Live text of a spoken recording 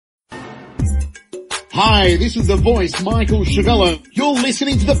Hi, this is the voice, Michael Chiavello. You're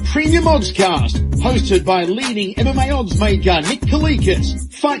listening to the Premium Oddscast, hosted by leading MMA odds maker Nick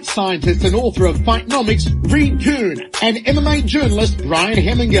Kalikas, fight scientist and author of Fightnomics Reed Kuhn, and MMA journalist Brian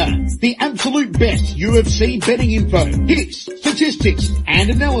Hemminger. The absolute best UFC betting info, hits, statistics,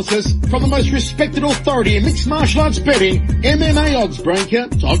 and analysis from the most respected authority in mixed martial arts betting,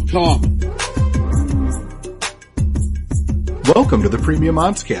 MMAOddsBreaker.com. Welcome to the Premium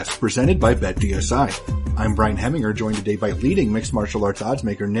Oddscast, presented by BetDSI. I'm Brian Hemminger, joined today by leading mixed martial arts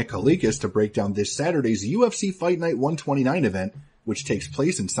oddsmaker Nick Kalikas to break down this Saturday's UFC Fight Night 129 event, which takes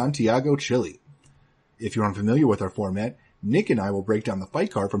place in Santiago, Chile. If you're unfamiliar with our format, Nick and I will break down the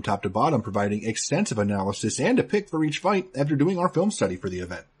fight card from top to bottom, providing extensive analysis and a pick for each fight after doing our film study for the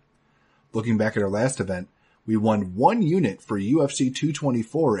event. Looking back at our last event, we won 1 unit for UFC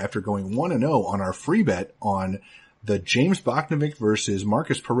 224 after going 1-0 on our free bet on the James Boknovic versus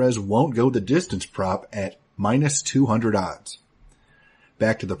Marcus Perez won't go the distance prop at minus 200 odds.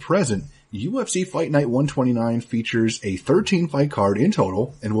 Back to the present, UFC Fight Night 129 features a 13-fight card in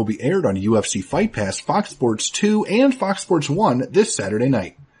total and will be aired on UFC Fight Pass, Fox Sports 2, and Fox Sports 1 this Saturday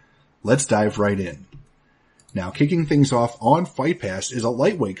night. Let's dive right in. Now, kicking things off on Fight Pass is a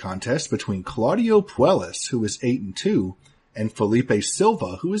lightweight contest between Claudio Puelles, who is 8-2, and Felipe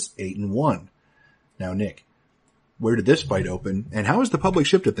Silva, who is 8-1. Now, Nick, where did this fight open, and how has the public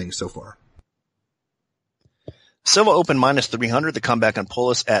shifted things so far? Silva opened minus 300. The comeback on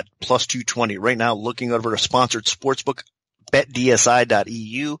Puelles at plus 220. Right now, looking over a sponsored sportsbook,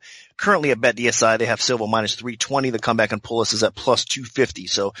 betdsi.eu. Currently at BetDSI, they have Silva minus 320. The comeback on Puelles is at plus 250.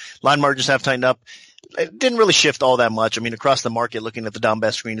 So line margins have tightened up. It didn't really shift all that much. I mean, across the market, looking at the down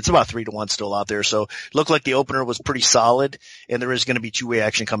bet screen, it's about 3-1 still out there. So it looked like the opener was pretty solid, and there is going to be two-way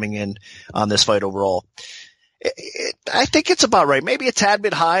action coming in on this fight overall. I think it's about right. Maybe a tad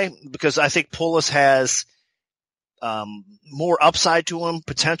bit high because I think Puelles has more upside to him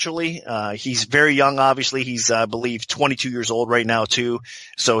potentially. He's very young, obviously. He's, I believe, 22 years old right now too.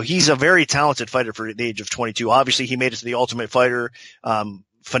 So he's a very talented fighter for the age of 22. Obviously, he made it to the Ultimate Fighter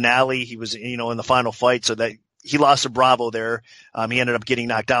finale. He was, in the final fight, so that he lost to Bravo there. He ended up getting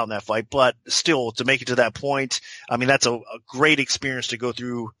knocked out in that fight, but still to make it to that point, I mean, that's a great experience to go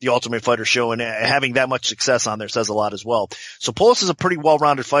through the Ultimate Fighter show, and having that much success on there says a lot as well. So Puelles is a pretty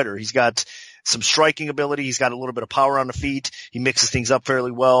well-rounded fighter. He's got some striking ability. He's got a little bit of power on the feet. He mixes things up fairly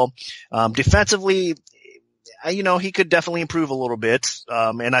well. Defensively, he could definitely improve a little bit.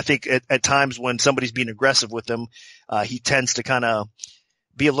 And I think at times when somebody's being aggressive with him, he tends to kind of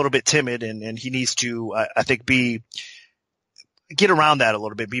be a little bit timid, and he needs to, I think, get around that a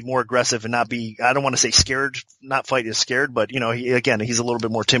little bit, be more aggressive and not be, I don't want to say scared, not fight is scared, but he's a little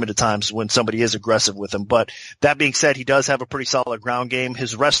bit more timid at times when somebody is aggressive with him. But that being said, he does have a pretty solid ground game.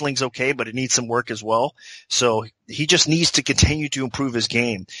 His wrestling's okay, but it needs some work as well. So he just needs to continue to improve his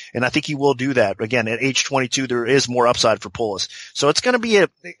game. And I think he will do that. Again, at age 22, there is more upside for Puelles. So it's going to be a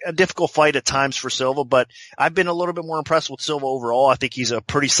difficult fight at times for Silva, but I've been a little bit more impressed with Silva overall. I think he's a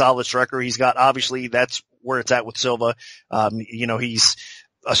pretty solid striker. He's got, obviously, that's where it's at with Silva. He's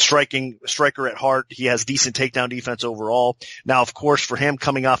a striker at heart. He has decent takedown defense overall. Now, of course, for him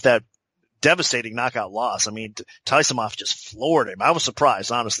coming off that devastating knockout loss, I mean, Taisimov just floored him. I was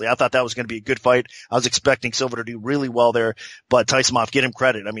surprised, honestly. I thought that was going to be a good fight. I was expecting Silva to do really well there, but Taisimov, get him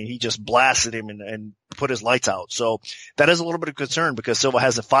credit. I mean, he just blasted him and put his lights out. So that is a little bit of concern because Silva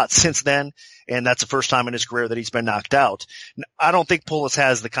hasn't fought since then, and that's the first time in his career that he's been knocked out. I don't think Puelles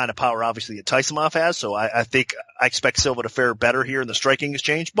has the kind of power, obviously, that Taisimov has, so I think I expect Silva to fare better here in the striking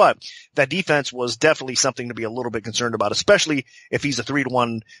exchange, but that defense was definitely something to be a little bit concerned about, especially if he's a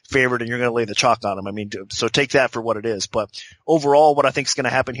 3-1 favorite and you're going to lay the chalk on him. I mean, so take that for what it is. But overall, what I think is going to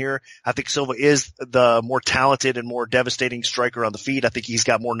happen here, I think Silva is the more talented and more devastating striker on the feet. I think he's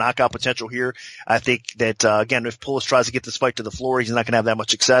got more knockout potential here. I think that, again, if Puelles tries to get this fight to the floor, he's not going to have that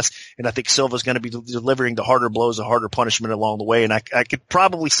much success. And I think Silva's going to be delivering the harder blows, the harder punishment along the way. And I could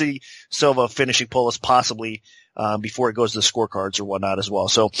probably see Silva finishing Puelles possibly before it goes to the scorecards or whatnot as well.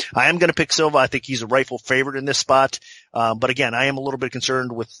 So I am going to pick Silva. I think he's a rightful favorite in this spot. But again, I am a little bit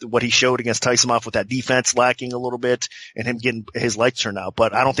concerned with what he showed against Taisimov with that defense lacking a little bit and him getting his lights turned out.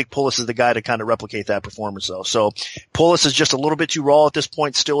 But I don't think Puelles is the guy to kind of replicate that performance though. So Puelles is just a little bit too raw at this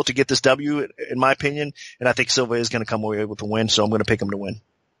point still to get this W, in my opinion. And I think Silva is going to come away with the win. So I'm going to pick him to win.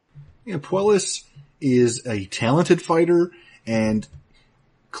 Yeah, Puelles is a talented fighter, and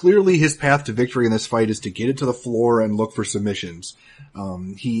clearly his path to victory in this fight is to get it to the floor and look for submissions.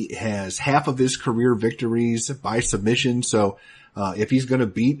 He has half of his career victories by submission, so if he's going to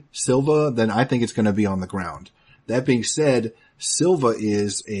beat Silva, then I think it's going to be on the ground. That being said, Silva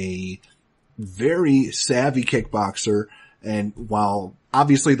is a very savvy kickboxer. And while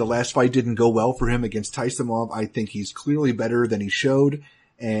obviously the last fight didn't go well for him against Taisimov, I think he's clearly better than he showed.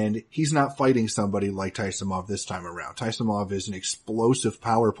 And he's not fighting somebody like Taisimov this time around. Taisimov is an explosive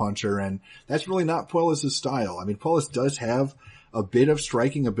power puncher, and that's really not Puelles' style. I mean, Puelles does have a bit of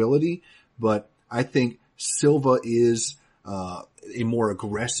striking ability, but I think Silva is a more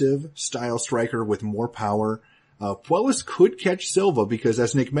aggressive style striker with more power. Puelles could catch Silva because,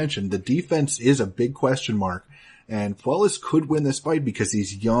 as Nick mentioned, the defense is a big question mark. And Puelles could win this fight because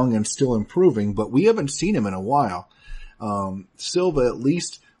he's young and still improving, but we haven't seen him in a while. Silva, at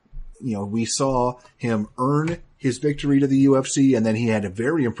least, we saw him earn his victory to the UFC, and then he had a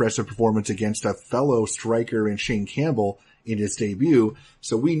very impressive performance against a fellow striker in Shane Campbell in his debut.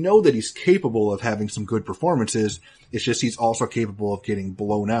 So we know that he's capable of having some good performances. It's just he's also capable of getting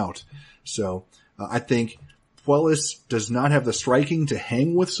blown out. So I think Puelles does not have the striking to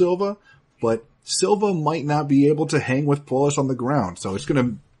hang with Silva, but Silva might not be able to hang with Puelles on the ground. So it's going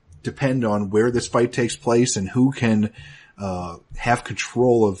to depend on where this fight takes place and who can have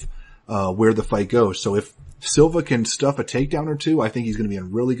control of where the fight goes. So if Silva can stuff a takedown or two, I think he's going to be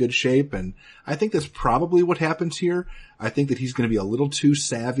in really good shape, and I think that's probably what happens here. I think that he's going to be a little too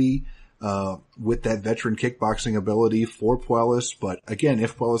savvy with that veteran kickboxing ability for Puelles, but again,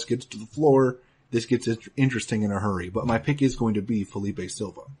 if Puelles gets to the floor, this gets interesting in a hurry. But my pick is going to be Felipe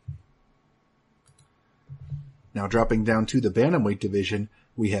Silva. Now dropping down to the bantamweight division,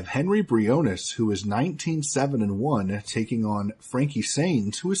 we have Henry Briones, who is 19-7-1, taking on Frankie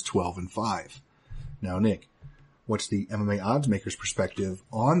Saenz, who is 12-5. Now, Nick, what's the MMA odds maker's perspective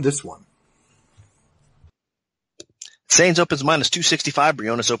on this one? Saenz opens minus 265.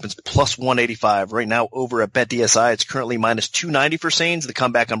 Briones opens plus 185. Right now over at BetDSI, it's currently minus 290 for Saenz. The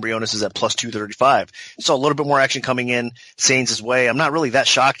comeback on Briones is at plus 235. So a little bit more action coming in Saenz' way. I'm not really that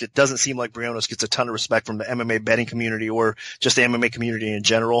shocked. It doesn't seem like Briones gets a ton of respect from the MMA betting community or just the MMA community in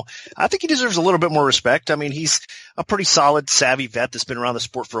general. I think he deserves a little bit more respect. I mean, he's a pretty solid, savvy vet that's been around the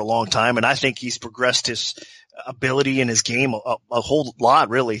sport for a long time, and I think he's progressed his ability in his game a whole lot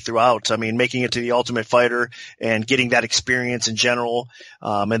really throughout. I mean, making it to the Ultimate Fighter and getting that experience in general.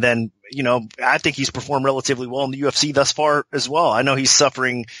 And then, I think he's performed relatively well in the UFC thus far as well. I know he's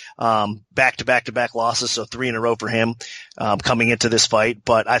suffering back-to-back losses, so 3 in a row for him coming into this fight.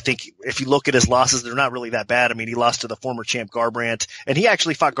 But I think if you look at his losses, they're not really that bad. I mean, he lost to the former champ Garbrandt, and he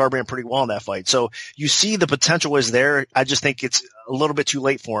actually fought Garbrandt pretty well in that fight. So you see the potential is there. I just think it's a little bit too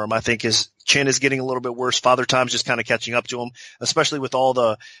late for him. I think his chin is getting a little bit worse. Father Time's just kind of catching up to him, especially with all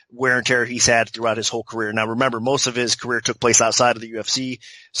the wear and tear he's had throughout his whole career. Now, remember, most of his career took place outside of the UFC,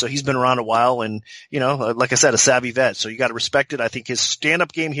 so he's been around a while and, like I said, a savvy vet. So you got to respect it. I think his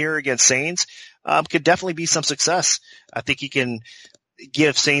stand-up game here against Saenz could definitely be some success. I think he can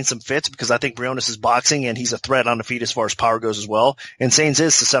give Saenz some fits because I think Briones is boxing and he's a threat on the feet as far as power goes as well. And Saenz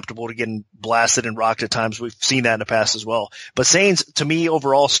is susceptible to getting blasted and rocked at times. We've seen that in the past as well. But Saenz, to me,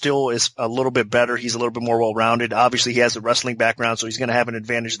 overall still is a little bit better. He's a little bit more well-rounded. Obviously, he has a wrestling background, so he's going to have an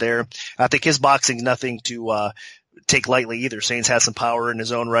advantage there. I think his boxing's nothing to take lightly either. Saenz has some power in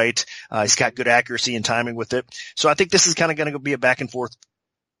his own right. He's got good accuracy and timing with it. So I think this is kind of going to be a back and forth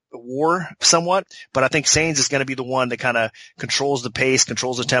war somewhat, but I think Saenz is going to be the one that kind of controls the pace,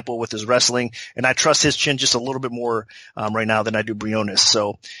 controls the tempo with his wrestling, and I trust his chin just a little bit more right now than I do Briones.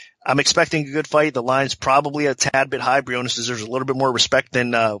 So I'm expecting a good fight. The line's probably a tad bit high. Briones deserves a little bit more respect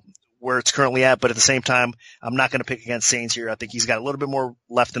than where it's currently at, but at the same time, I'm not going to pick against Saenz here. I think he's got a little bit more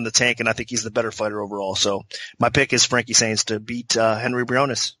left in the tank, and I think he's the better fighter overall. So my pick is Frankie Saenz to beat Henry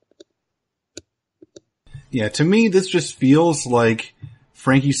Briones. Yeah, to me, this just feels like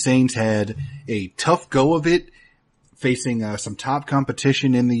Frankie Saenz had a tough go of it, facing some top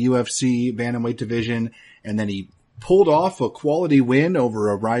competition in the UFC bantamweight division, and then he pulled off a quality win over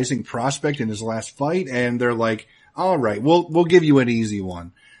a rising prospect in his last fight, and they're like, all right, we'll give you an easy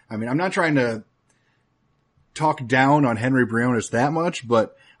one. I mean, I'm not trying to talk down on Henry Briones that much,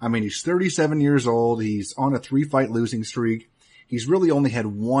 but I mean, he's 37 years old. He's on a 3-fight losing streak. He's really only had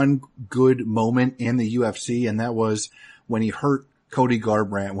one good moment in the UFC, and that was when he hurt Cody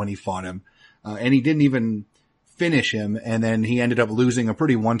Garbrandt when he fought him. And he didn't even finish him, and then he ended up losing a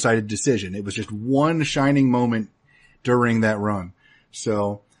pretty one-sided decision. It was just one shining moment during that run.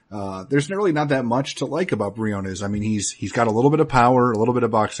 So there's really not that much to like about Briones. I mean, he's got a little bit of power, a little bit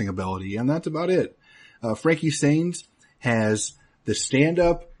of boxing ability, and that's about it. Frankie Saenz has the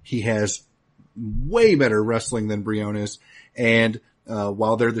stand-up. He has way better wrestling than Briones, and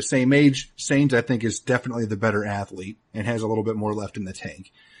while they're the same age, Saenz, I think, is definitely the better athlete and has a little bit more left in the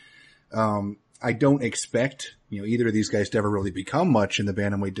tank. I don't expect, either of these guys to ever really become much in the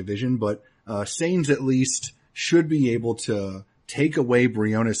bantamweight division, but Sains at least should be able to take away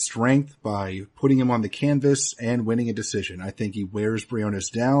Briones' strength by putting him on the canvas and winning a decision. I think he wears Briones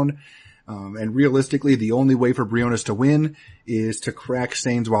down. And realistically, the only way for Briones to win is to crack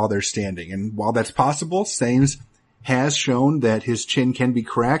Sains while they're standing. And while that's possible, Sains has shown that his chin can be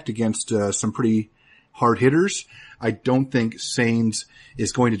cracked against some pretty hard hitters. I don't think Sains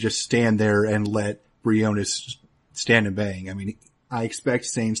is going to just stand there and let Briones stand and bang. I mean, I expect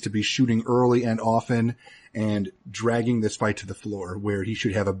Sains to be shooting early and often and dragging this fight to the floor where he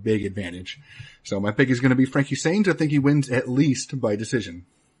should have a big advantage. So my pick is going to be Frankie Sains. I think he wins at least by decision.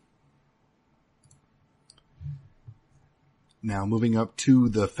 Now moving up to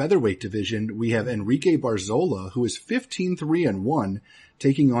the featherweight division, we have Enrique Barzola, who is 15-3-1,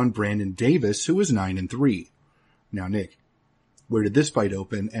 taking on Brandon Davis, who is 9-3. Now, Nick, where did this fight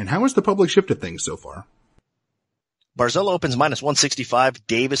open, and how has the public shifted things so far? Barzola opens minus 165,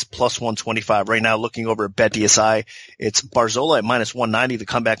 Davis plus 125. Right now, looking over at BetDSI, it's Barzola at minus 190. The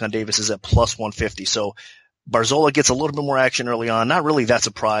comeback on Davis is at plus 150. So Barzola gets a little bit more action early on. Not really that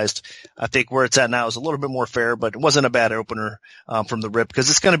surprised. I think where it's at now is a little bit more fair, but it wasn't a bad opener from the rip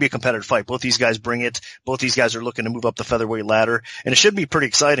because it's going to be a competitive fight. Both these guys bring it. Both these guys are looking to move up the featherweight ladder, and it should be pretty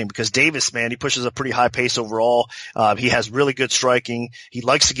exciting because Davis, man, he pushes a pretty high pace overall. He has really good striking. He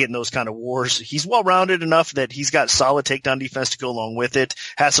likes to get in those kind of wars. He's well-rounded enough that he's got solid takedown defense to go along with it.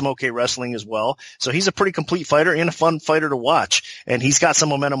 Has some okay wrestling as well. So he's a pretty complete fighter and a fun fighter to watch. And he's got some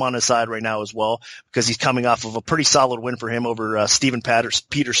momentum on his side right now as well because he's coming off of a pretty solid win for him over Steven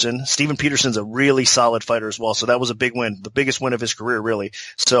Peterson. Steven Peterson's a really solid fighter as well, so that was a big win, the biggest win of his career, really.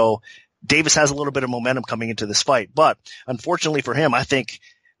 So Davis has a little bit of momentum coming into this fight, but unfortunately for him, I think,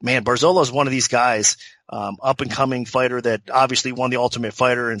 man, Barzola is one of these guys, up-and-coming fighter that obviously won the Ultimate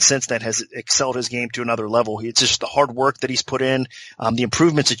Fighter and since then has excelled his game to another level. It's just the hard work that he's put in. The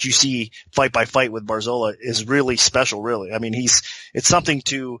improvements that you see fight by fight with Barzola is really special, really. I mean, it's something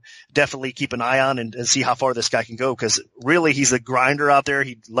to definitely keep an eye on and see how far this guy can go because really he's a grinder out there.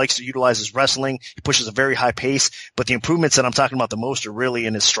 He likes to utilize his wrestling. He pushes a very high pace, but the improvements that I'm talking about the most are really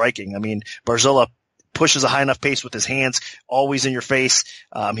in his striking. I mean, Barzola pushes a high enough pace with his hands, always in your face.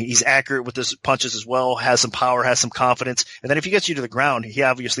 He's accurate with his punches as well, has some power, has some confidence. And then if he gets you to the ground, he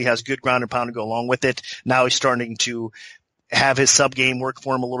obviously has good ground and pound to go along with it. Now he's starting to have his sub game work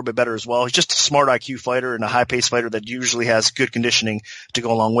for him a little bit better as well. He's just a smart IQ fighter and a high pace fighter that usually has good conditioning to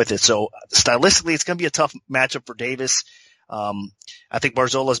go along with it. So stylistically, it's going to be a tough matchup for Davis. I think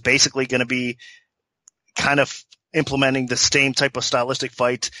Barzola is basically going to be kind of implementing the same type of stylistic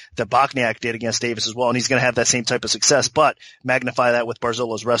fight that Bochniak did against Davis as well, and he's going to have that same type of success, but magnify that with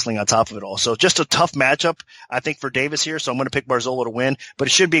Barzola's wrestling on top of it all. So just a tough matchup, I think, for Davis here, so I'm going to pick Barzola to win, but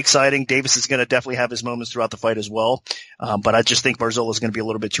it should be exciting. Davis is going to definitely have his moments throughout the fight as well, but I just think Barzola is going to be a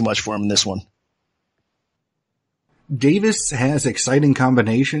little bit too much for him in this one. Davis has exciting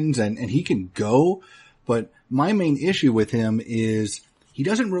combinations, and he can go, but my main issue with him is he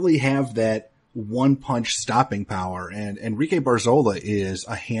doesn't really have that one-punch stopping power, and Enrique Barzola is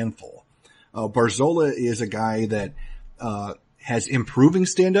a handful. Barzola is a guy that has improving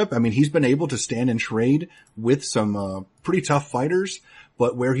stand-up. I mean, he's been able to stand and trade with some pretty tough fighters,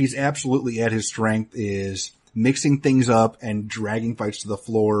 but where he's absolutely at his strength is mixing things up and dragging fights to the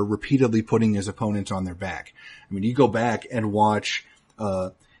floor, repeatedly putting his opponents on their back. I mean, you go back and watch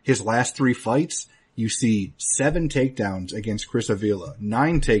his last 3 fights, you see 7 takedowns against Chris Avila,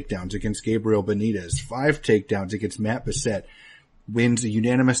 9 takedowns against Gabriel Benitez, 5 takedowns against Matt Bissett, wins a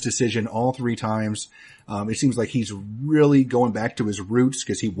unanimous decision all 3 times. It seems like he's really going back to his roots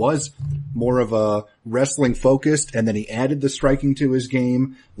because he was more of a wrestling focused and then he added the striking to his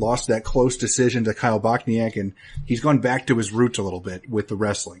game, lost that close decision to Kyle Bochniak, and he's gone back to his roots a little bit with the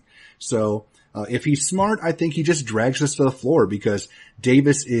wrestling. So, if he's smart, I think he just drags this to the floor because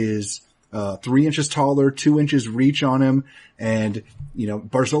Davis is 3 inches taller, 2 inches reach on him. And,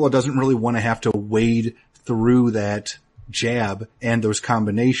 Barzola doesn't really want to have to wade through that jab and those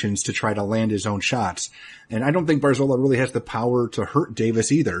combinations to try to land his own shots. And I don't think Barzola really has the power to hurt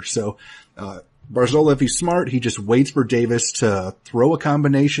Davis either. So, Barzola, if he's smart, he just waits for Davis to throw a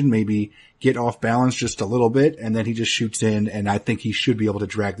combination, maybe get off balance just a little bit, and then he just shoots in, and I think he should be able to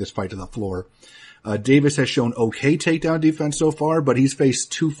drag this fight to the floor. Davis has shown okay takedown defense so far, but he's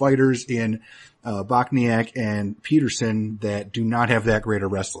faced 2 fighters in Bochniak and Peterson that do not have that great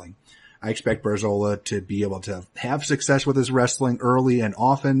of wrestling. I expect Barzola to be able to have success with his wrestling early and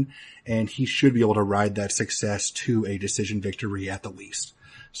often, and he should be able to ride that success to a decision victory at the least.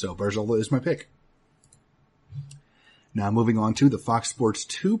 So Barzola is my pick. Now moving on to the Fox Sports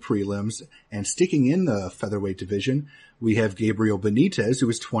 2 prelims, and sticking in the featherweight division, we have Gabriel Benitez, who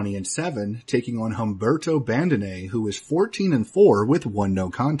is 20-7, taking on Humberto Bandenet, who is 14-4 with 1 no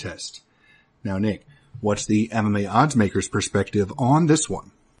contest. Now, Nick, what's the MMA oddsmaker's perspective on this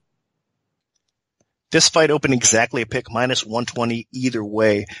one? This fight opened exactly a pick -120 either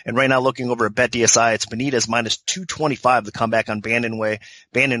way. And right now looking over at BetDSI, it's Benitez -225 the comeback on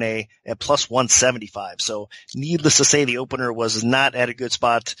Bandenet at +175. So needless to say, the opener was not at a good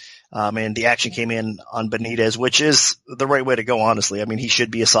spot. And the action came in on Benitez, which is the right way to go, honestly. I mean, he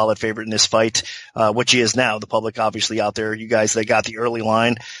should be a solid favorite in this fight, which he is now. The public obviously out there, you guys that got the early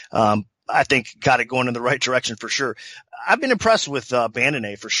line, I think got it going in the right direction for sure. I've been impressed with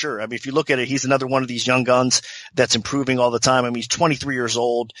Bandenet for sure. I mean, if you look at it, he's another one of these young guns that's improving all the time. I mean, he's 23 years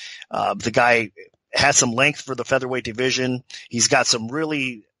old. The guy has some length for the featherweight division. He's got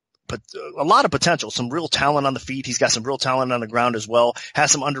a lot of potential, some real talent on the feet. He's got some real talent on the ground as well.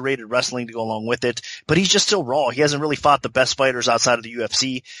 Has some underrated wrestling to go along with it, but he's just still raw. He hasn't really fought the best fighters outside of the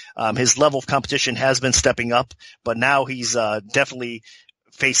UFC. His level of competition has been stepping up, but now he's definitely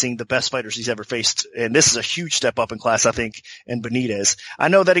facing the best fighters he's ever faced. And this is a huge step up in class, I think, in Benitez. I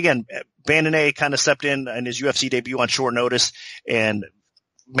know that, again, Bandenet kind of stepped in his UFC debut on short notice, and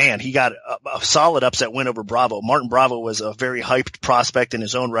man, he got a solid upset win over Bravo. Martin Bravo was a very hyped prospect in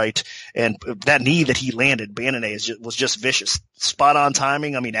his own right, and that knee that he landed, Bandenet, was just vicious. Spot on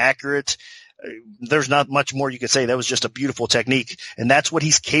timing, I mean, accurate. There's not much more you could say. That was just a beautiful technique, and that's what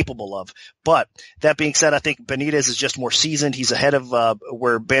he's capable of. But that being said, I think Benitez is just more seasoned. He's ahead of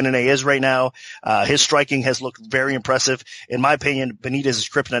where Bandenet is right now. His striking has looked very impressive. In my opinion, Benitez's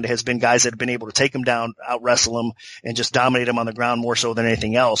kryptonite has been guys that have been able to take him down, out-wrestle him, and just dominate him on the ground more so than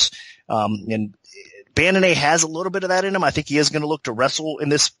anything else. And Bandenet has a little bit of that in him. I think he is going to look to wrestle in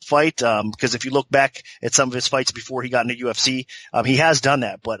this fight, because if you look back at some of his fights before he got into UFC, he has done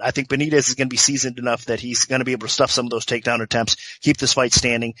that. But I think Benitez is going to be seasoned enough that he's going to be able to stuff some of those takedown attempts, keep this fight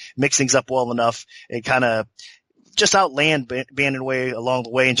standing, mix things up well enough, and kind of just outland Bandenet along the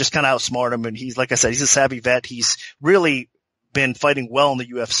way and just kind of outsmart him. And he's, like I said, he's a savvy vet. He's really been fighting well in the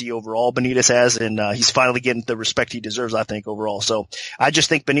UFC overall, Benitez has, and he's finally getting the respect he deserves, I think, overall. So I just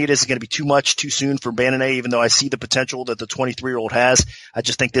think Benitez is going to be too much too soon for Bandenet, even though I see the potential that the 23-year-old has. I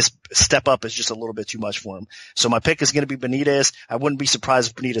just think this step up is just a little bit too much for him. So my pick is going to be Benitez. I wouldn't be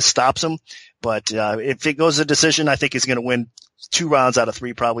surprised if Benitez stops him, but if it goes to decision, I think he's going to win 2 rounds out of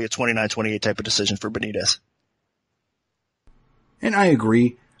 3, probably a 29-28 type of decision for Benitez. And I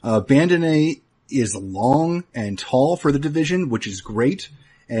agree. Bandenet is long and tall for the division, which is great.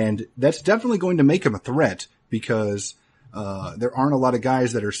 And that's definitely going to make him a threat because there aren't a lot of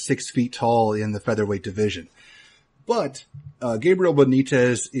guys that are 6 feet tall in the featherweight division. But Gabriel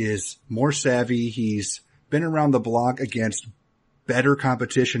Benitez is more savvy. He's been around the block against better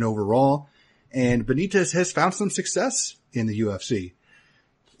competition overall. And Benitez has found some success in the UFC.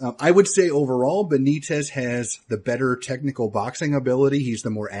 I would say overall, Benitez has the better technical boxing ability. He's the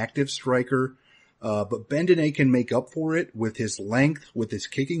more active striker. But Bandenet can make up for it with his length, with his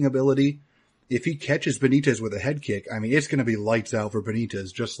kicking ability. If he catches Benitez with a head kick, I mean, it's going to be lights out for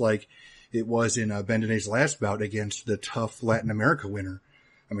Benitez, just like it was in Bandenet's last bout against the tough Latin America winner.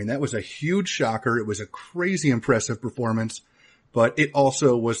 I mean, that was a huge shocker. It was a crazy impressive performance, but it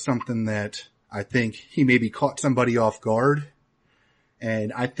also was something that I think he maybe caught somebody off guard.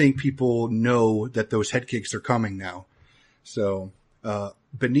 And I think people know that those head kicks are coming now. So,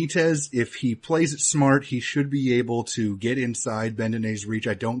 Benitez, if he plays it smart, he should be able to get inside Bandenet's reach.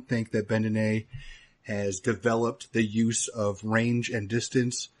 I don't think that Bandenet has developed the use of range and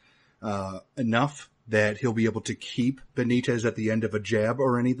distance enough that he'll be able to keep Benitez at the end of a jab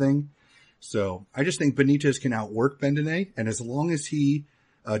or anything. So I just think Benitez can outwork Bandenet, and as long as he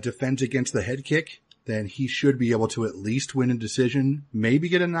defends against the head kick, then he should be able to at least win a decision, maybe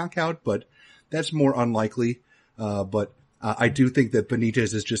get a knockout, but that's more unlikely. But I do think that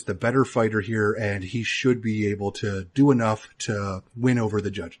Benitez is just the better fighter here, and he should be able to do enough to win over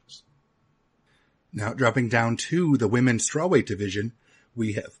the judges. Now, dropping down to the women's strawweight division,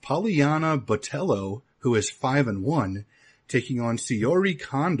 we have Poliana Botello, who is 5-1, taking on Siori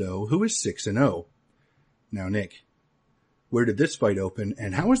Kondo, who is 6-0. Now, Nick, where did this fight open,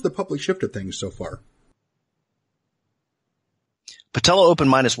 and how has the public shifted things so far? Botello opened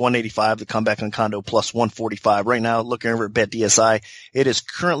 -185, the comeback on Kondo +145. Right now, looking over at BetDSI, it is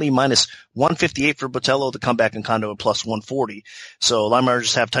currently -158 for Botello, the comeback on Kondo at +140. So Limar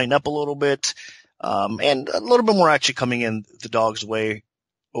just have tightened up a little bit, and a little bit more action coming in the dog's way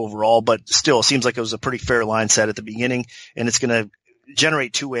overall, but still, it seems like it was a pretty fair line set at the beginning, and it's going to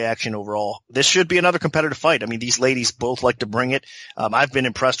generate two-way action overall. This should be another competitive fight. I mean, these ladies both like to bring it. I've been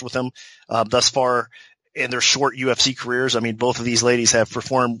impressed with them thus far in their short UFC careers. I mean, both of these ladies have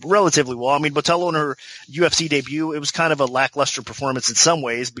performed relatively well. I mean, Botello in her UFC debut, it was kind of a lackluster performance in some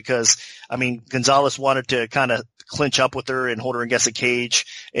ways because, I mean, Gonzalez wanted to kind of clinch up with her and hold her against the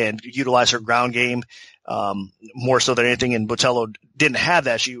cage and utilize her ground game more so than anything. And Botello didn't have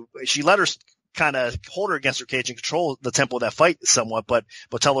that. She let her kind of hold her against her cage and control the tempo of that fight somewhat, but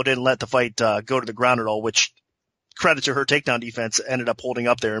Botello didn't let the fight go to the ground at all, which credit to her takedown defense ended up holding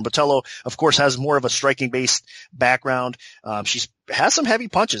up there. And Botello, of course, has more of a striking based background. She's has some heavy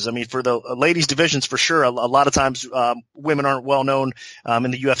punches. I mean, for the ladies divisions, for sure, a lot of times women aren't well known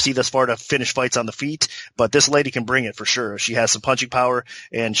in the UFC thus far to finish fights on the feet, but this lady can bring it for sure. She has some punching power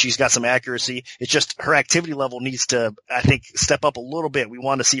and she's got some accuracy. It's just her activity level needs to, I think, step up a little bit. We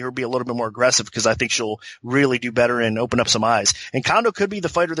want to see her be a little bit more aggressive because I think she'll really do better and open up some eyes. And Kondo could be the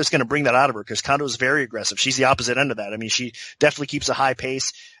fighter that's going to bring that out of her because Kondo is very aggressive. She's the opposite end of that. I mean, she definitely keeps a high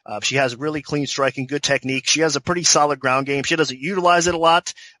pace. She has really clean striking, good technique. She has a pretty solid ground game. She doesn't utilize it a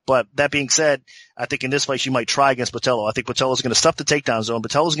lot, but that being said, I think in this fight she might try against Botello. I think Botello is going to stuff the takedown zone.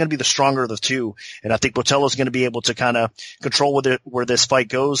 Botello is going to be the stronger of the two, and I think Botello is going to be able to kind of control where this fight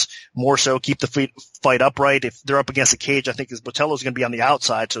goes more so, keep the fight upright. If they're up against a cage, I think Botello is going to be on the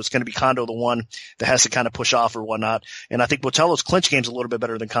outside, so it's going to be Kondo the one that has to kind of push off or whatnot. And I think Botello's clinch game is a little bit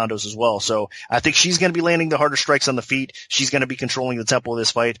better than Kondo's as well. So I think she's going to be landing the harder strikes on the feet. She's going to be controlling the tempo of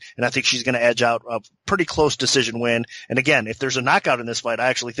this fight, and I think she's going to edge out a pretty close decision win. And again, if there's a knockout in this fight, I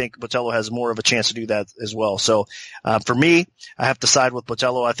actually think Botello has more of a chance to do that as well. So for me, I have to side with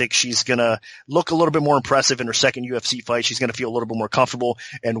Botello. I think she's going to look a little bit more impressive in her second UFC fight. She's going to feel a little bit more comfortable.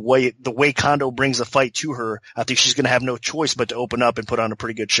 And the way Kondo brings the fight to her, I think she's going to have no choice but to open up and put on a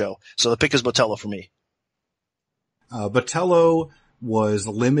pretty good show. So the pick is Botello for me. Botello was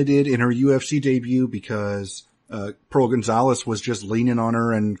limited in her UFC debut because Pearl Gonzalez was just leaning on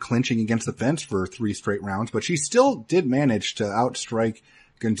her and clinching against the fence for 3 straight rounds, but she still did manage to outstrike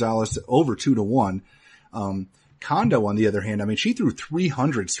Gonzalez over 2-1. Kondo, on the other hand, I mean, she threw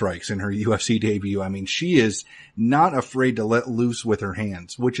 300 strikes in her UFC debut. I mean, she is not afraid to let loose with her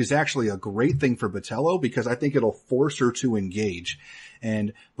hands, which is actually a great thing for Botello because I think it'll force her to engage.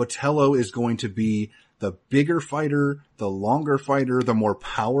 And Botello is going to be the bigger fighter, the longer fighter, the more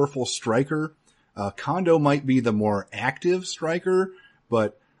powerful striker. Kondo might be the more active striker,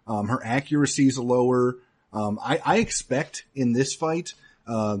 but her accuracy is lower. I expect in this fight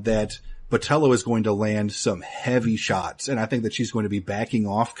that Botello is going to land some heavy shots, and I think that she's going to be backing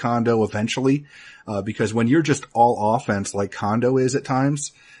off Kondo eventually, because when you're just all offense like Kondo is at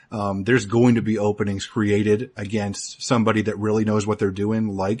times, there's going to be openings created against somebody that really knows what they're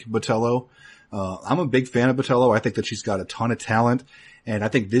doing, like Botello. I'm a big fan of Botello. I think that she's got a ton of talent, and I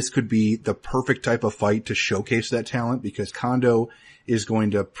think this could be the perfect type of fight to showcase that talent because Kondo is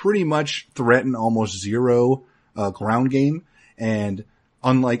going to pretty much threaten almost zero ground game, and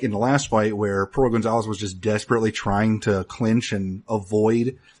unlike in the last fight where Pearl Gonzalez was just desperately trying to clinch and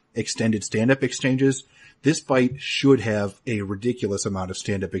avoid extended stand-up exchanges, this fight should have a ridiculous amount of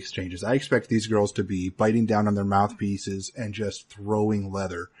stand-up exchanges. I expect these girls to be biting down on their mouthpieces and just throwing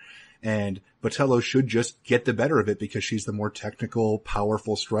leather. And Botello should just get the better of it because she's the more technical,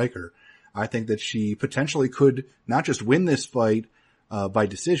 powerful striker. I think that she potentially could not just win this fight by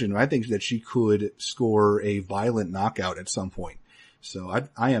decision, I think that she could score a violent knockout at some point. So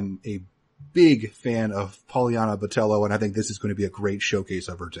I am a big fan of Poliana Botello, and I think this is going to be a great showcase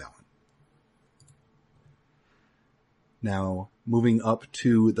of her talent. Now, moving up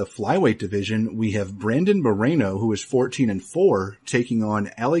to the flyweight division, we have Brandon Moreno, who is 14-4, taking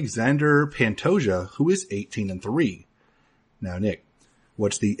on Alexander Pantoja, who is 18-3. Now, Nick,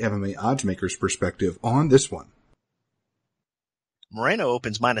 what's the MMA oddsmaker's perspective on this one? Moreno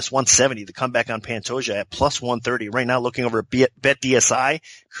opens -170. The comeback on Pantoja at +130. Right now looking over at Bet DSI.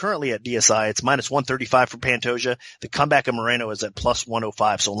 Currently at DSI, it's -135 for Pantoja. The comeback of Moreno is at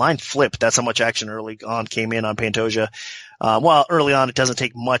 +105. So line flipped. That's how much action early on came in on Pantoja. While early on it doesn't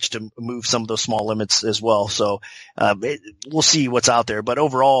take much to move some of those small limits as well. So we'll see what's out there. But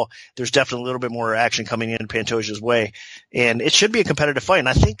overall, there's definitely a little bit more action coming in Pantoja's way. And it should be a competitive fight. And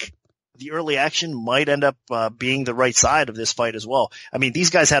I think the early action might end up being the right side of this fight as well. I mean, these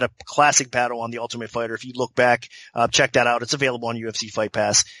guys had a classic battle on The Ultimate Fighter. If you look back, check that out. It's available on UFC Fight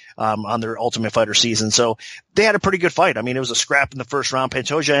Pass on their Ultimate Fighter season. So they had a pretty good fight. I mean, it was a scrap in the first round.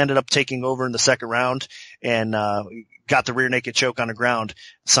 Pantoja ended up taking over in the second round and got the rear naked choke on the ground,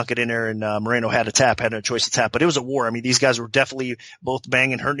 sunk it in there, and Moreno had no choice to tap. But it was a war. I mean, these guys were definitely both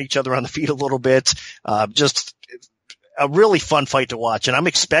banging, hurting each other on the feet a little bit. Just a really fun fight to watch, and I'm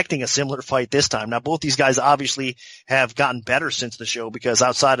expecting a similar fight this time. Now, both these guys obviously have gotten better since the show, because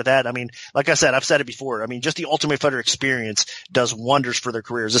outside of that, I mean, like I said, I've said it before, I mean, just the Ultimate Fighter experience does wonders for their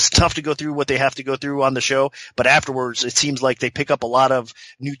careers. It's tough to go through what they have to go through on the show, but afterwards, it seems like they pick up a lot of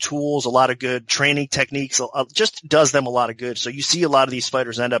new tools, a lot of good training techniques, just does them a lot of good. So you see a lot of these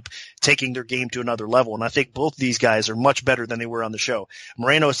fighters end up taking their game to another level, and I think both of these guys are much better than they were on the show.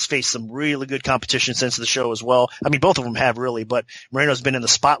 Moreno has faced some really good competition since the show as well. I mean, both of them have really, but Moreno's been in the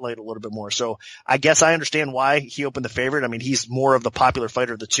spotlight a little bit more. So I guess I understand why he opened the favorite. I mean, he's more of the popular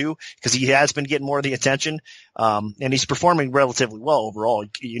fighter of the two, because he has been getting more of the attention. And he's performing relatively well overall,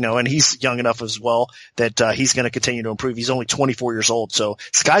 and he's young enough as well that he's going to continue to improve. He's only 24 years old. So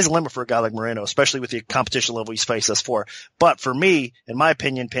sky's the limit for a guy like Moreno, especially with the competition level he's faced thus far. But for me, in my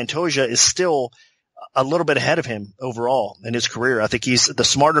opinion, Pantoja is still a little bit ahead of him overall in his career. I think he's the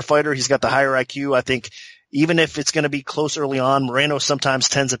smarter fighter. He's got the higher IQ. I think even if it's going to be close early on, Moreno sometimes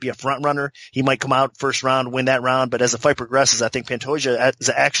tends to be a front runner. He might come out first round, win that round, but as the fight progresses, I think Pantoja is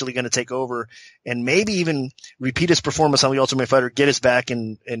actually going to take over and maybe even repeat his performance on the Ultimate Fighter, get his back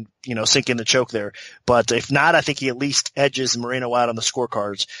and sink in the choke there. But if not, I think he at least edges Moreno out on the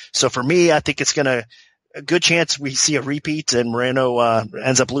scorecards. So for me, I think it's a good chance we see a repeat and Moreno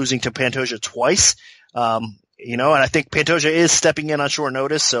ends up losing to Pantoja twice. And I think Pantoja is stepping in on short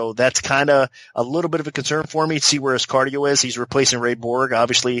notice, so that's kind of a little bit of a concern for me to see where his cardio is. He's replacing Ray Borg.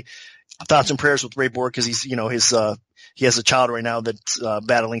 Obviously, thoughts and prayers with Ray Borg, because he's, he has a child right now that's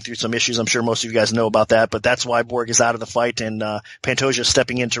battling through some issues. I'm sure most of you guys know about that, but that's why Borg is out of the fight and Pantoja is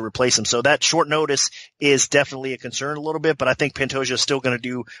stepping in to replace him. So that short notice is definitely a concern a little bit, but I think Pantoja is still going to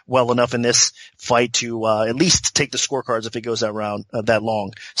do well enough in this fight to at least take the scorecards if it goes that round that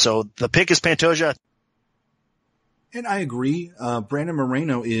long. So the pick is Pantoja. And I agree. Brandon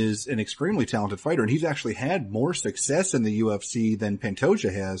Moreno is an extremely talented fighter, and he's actually had more success in the UFC than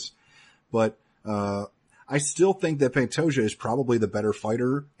Pantoja has. But I still think that Pantoja is probably the better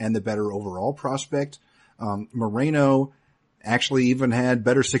fighter and the better overall prospect. Moreno actually even had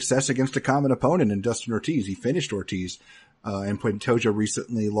better success against a common opponent in Dustin Ortiz. He finished Ortiz, and Pantoja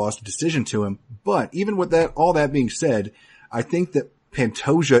recently lost a decision to him. But even with that, all that being said, I think that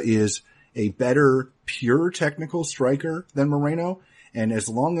Pantoja is a better pure technical striker than Moreno. And as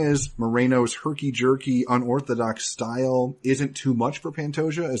long as Moreno's herky-jerky, unorthodox style isn't too much for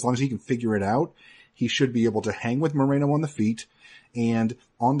Pantoja, as long as he can figure it out, he should be able to hang with Moreno on the feet. And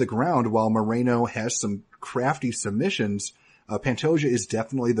on the ground, while Moreno has some crafty submissions, Pantoja is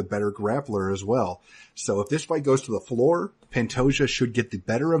definitely the better grappler as well. So if this fight goes to the floor, Pantoja should get the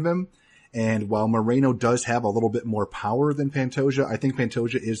better of him. And while Moreno does have a little bit more power than Pantoja, I think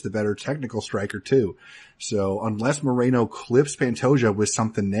Pantoja is the better technical striker too. So unless Moreno clips Pantoja with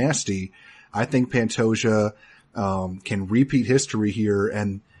something nasty, I think Pantoja can repeat history here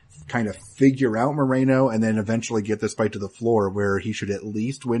and kind of figure out Moreno and then eventually get this fight to the floor where he should at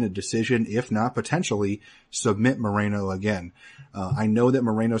least win a decision, if not potentially submit Moreno again. I know that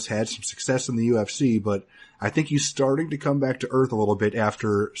Moreno's had some success in the UFC, but I think he's starting to come back to earth a little bit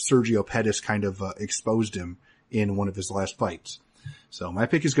after Sergio Pettis kind of exposed him in one of his last fights. So my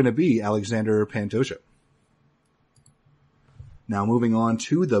pick is going to be Alexander Pantoja. Now moving on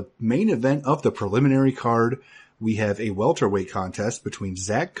to the main event of the preliminary card, we have a welterweight contest between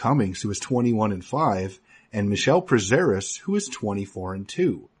Zach Cummings, who is 21-5, and Michel Prazeres, who is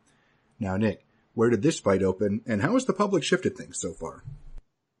 24-2. Now, Nick, where did this fight open, and how has the public shifted things so far?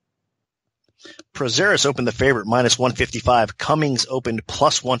 Prazeres opened the favorite minus 155. Cummings opened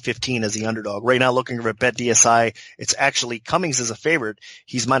plus 115 as the underdog. Right now, looking at BetDSI, it's actually Cummings is a favorite.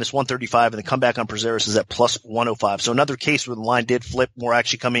 He's minus 135, and the comeback on Prazeres is at plus 105. So another case where the line did flip, more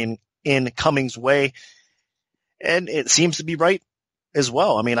actually coming in Cummings' way. And it seems to be right as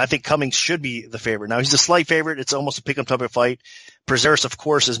well. I mean, I think Cummings should be the favorite. Now, he's a slight favorite. It's almost a pick-em type of fight. Prazeres, of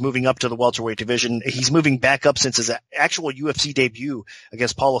course, is moving up to the welterweight division. He's moving back up since his actual UFC debut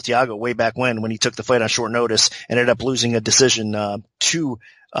against Paulo Thiago way back when he took the fight on short notice and ended up losing a decision to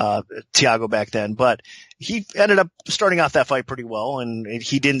Thiago back then. But he ended up starting off that fight pretty well, and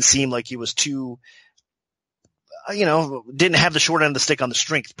he didn't seem like he was too didn't have the short end of the stick on the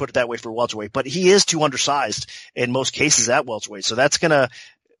strength, put it that way, for welterweight, but he is too undersized in most cases at welterweight. So that's going to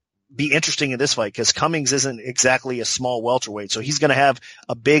be interesting in this fight because Cummings isn't exactly a small welterweight. So he's going to have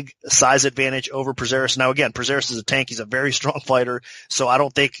a big size advantage over Prazeres. Now, again, Prazeres is a tank. He's a very strong fighter. So I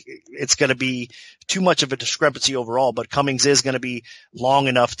don't think it's going to be too much of a discrepancy overall, but Cummings is going to be long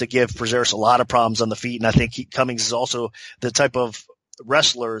enough to give Prazeres a lot of problems on the feet. And I think Cummings is also the type of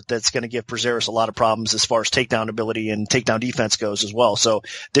wrestler that's going to give Prazeres a lot of problems as far as takedown ability and takedown defense goes as well. So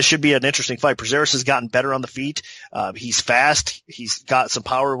this should be an interesting fight. Prazeres has gotten better on the feet. He's fast. He's got some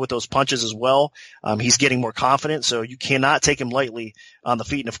power with those punches as well. He's getting more confident. So you cannot take him lightly on the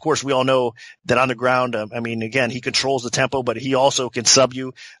feet. And of course, we all know that on the ground, again, he controls the tempo, but he also can sub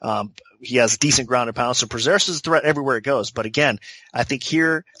you. He has decent ground and pound. So Prazeres is a threat everywhere it goes. But again, I think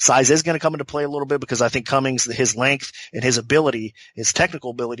here size is going to come into play a little bit because I think Cummings, his length and his ability, his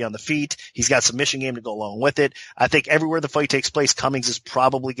technical ability on the feet, he's got submission game to go along with it. I think everywhere the fight takes place, Cummings is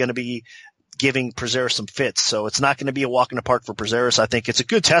probably going to be giving Prazeres some fits. So it's not going to be a walk in the park for Prazeres. I think it's a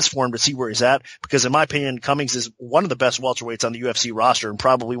good test for him to see where he's at because in my opinion, Cummings is one of the best welterweights on the UFC roster and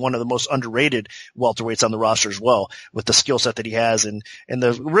probably one of the most underrated welterweights on the roster as well with the skill set that he has and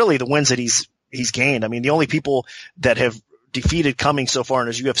the wins that he's gained. I mean, the only people that have defeated Cummings so far in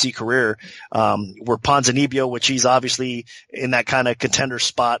his UFC career were Ponzinibbio, which he's obviously in that kind of contender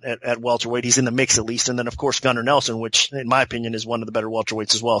spot at welterweight. He's in the mix at least. And then, of course, Gunnar Nelson, which in my opinion is one of the better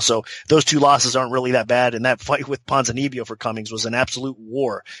welterweights as well. So those two losses aren't really that bad. And that fight with Ponzinibbio for Cummings was an absolute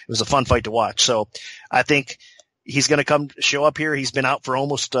war. It was a fun fight to watch. So I think he's going to show up here. He's been out for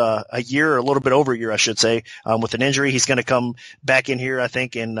almost a year, or a little bit over a year, I should say, with an injury. He's going to come back in here, I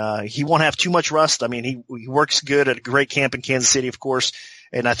think, and he won't have too much rust. I mean, he works good at a great camp in Kansas City, of course,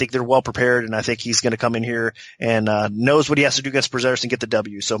 and I think they're well prepared, and I think he's going to come in here and knows what he has to do against Prazeres and get the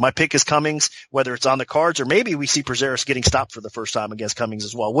W. So my pick is Cummings, whether it's on the cards or maybe we see Prazeres getting stopped for the first time against Cummings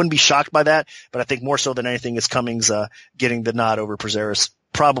as well. Wouldn't be shocked by that, but I think more so than anything is Cummings getting the nod over Prazeres,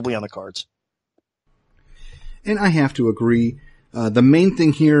 probably on the cards. And I have to agree. The main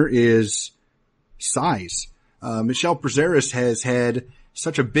thing here is size. Michel Prazeres has had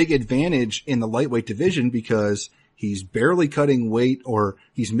such a big advantage in the lightweight division because he's barely cutting weight or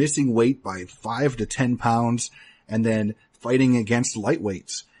he's missing weight by 5 to 10 pounds and then fighting against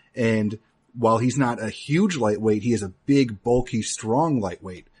lightweights. And while he's not a huge lightweight, he is a big, bulky, strong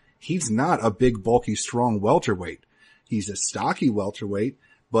lightweight. He's not a big, bulky, strong welterweight. He's a stocky welterweight,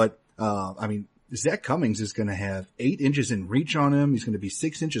 but, Zach Cummings is going to have 8 inches in reach on him. He's going to be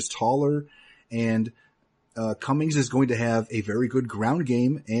 6 inches taller, and Cummings is going to have a very good ground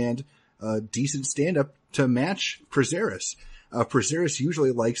game and a decent stand-up to match Prazeres. Prazeres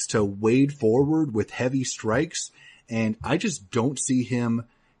usually likes to wade forward with heavy strikes, and I just don't see him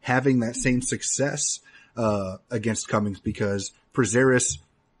having that same success against Cummings because Prazeres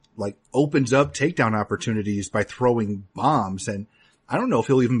opens up takedown opportunities by throwing bombs, and I don't know if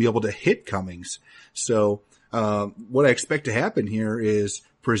he'll even be able to hit Cummings. So what I expect to happen here is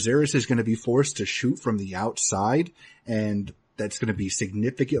Prazeres is going to be forced to shoot from the outside, and that's going to be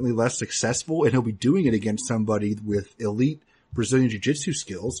significantly less successful, and he'll be doing it against somebody with elite Brazilian Jiu-Jitsu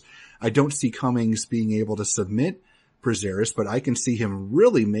skills. I don't see Cummings being able to submit Prazeres, but I can see him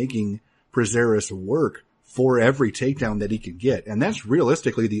really making Prazeres work for every takedown that he can get. And that's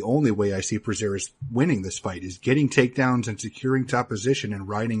realistically the only way I see Prazeres winning this fight is getting takedowns and securing top position and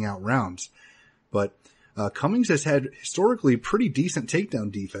riding out rounds. But Cummings has had historically pretty decent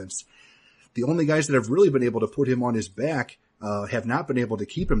takedown defense. The only guys that have really been able to put him on his back have not been able to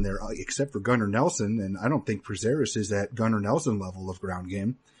keep him there except for Gunnar Nelson. And I don't think Prazeres is at Gunnar Nelson level of ground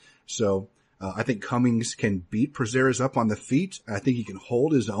game. So I think Cummings can beat Prazeres up on the feet. I think he can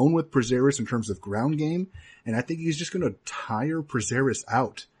hold his own with Prazeres in terms of ground game. And I think he's just going to tire Prazeres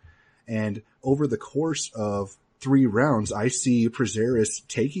out. And over the course of 3 rounds, I see Prazeres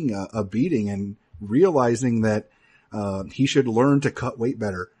taking a beating and realizing that he should learn to cut weight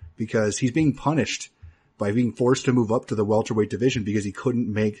better because he's being punished by being forced to move up to the welterweight division because he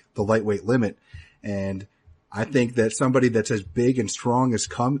couldn't make the lightweight limit. And I think that somebody that's as big and strong as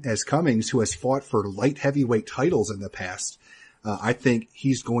Cummings, who has fought for light heavyweight titles in the past, I think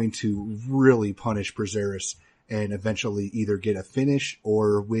he's going to really punish Prazeres and eventually either get a finish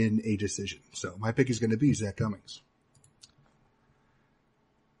or win a decision. So my pick is going to be Zach Cummings.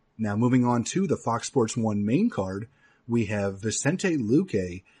 Now moving on to the Fox Sports 1 main card, we have Vicente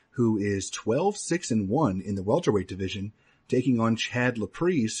Luque, who is 12-6-1 in the welterweight division, taking on Chad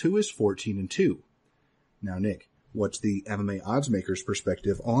Laprise, who is 14-2. Now, Nick, what's the MMA oddsmaker's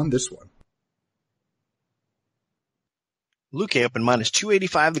perspective on this one? Luque up in minus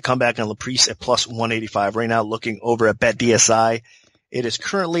 285. The comeback on Laprise at plus 185. Right now, looking over at BetDSI, it is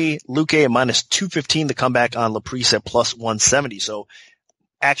currently Luque at minus 215. The comeback on Laprise at plus 170. So,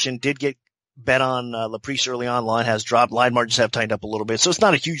 action did get bet on Laprise early on. Line has dropped. Line margins have tightened up a little bit. So it's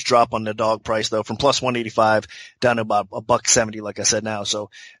not a huge drop on the dog price though, from plus 185 down to about $1.70, like I said now. So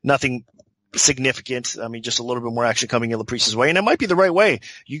nothing significant. I mean, just a little bit more action coming in Laprice's way, and it might be the right way.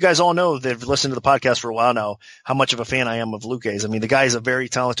 You guys all know that have listened to the podcast for a while now how much of a fan I am of Luque's. I mean, the guy is a very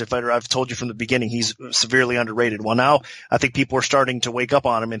talented fighter. I've told you from the beginning he's severely underrated. Well, now I think people are starting to wake up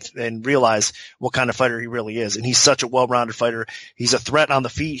on him and realize what kind of fighter he really is. And he's such a well-rounded fighter. He's a threat on the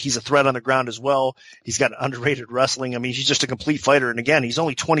feet. He's a threat on the ground as well. He's got underrated wrestling. I mean, he's just a complete fighter. And again, he's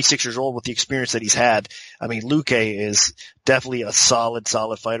only 26 years old with the experience that he's had. I mean, Luque is definitely a solid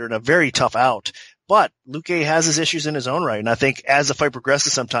fighter and a very tough out. But Luque has his issues in his own right. And I think as the fight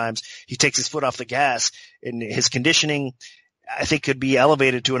progresses, sometimes he takes his foot off the gas, and his conditioning, I think, could be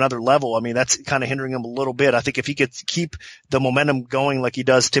elevated to another level. I mean, that's kind of hindering him a little bit. I think if he could keep the momentum going like he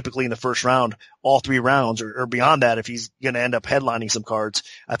does typically in the first round, all 3 rounds or beyond that, if he's going to end up headlining some cards,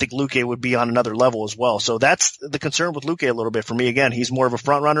 I think Luque would be on another level as well. So that's the concern with Luque a little bit for me. Again, he's more of a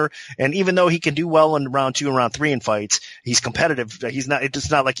front runner. And even though he can do well in round 2 and round 3 in fights, he's competitive.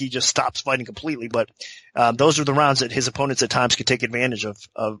 It's not like he just stops fighting completely, but those are the rounds that his opponents at times can take advantage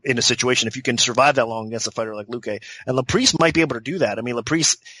of in a situation if you can survive that long against a fighter like Luque. And Laprice might be able to do that. I mean,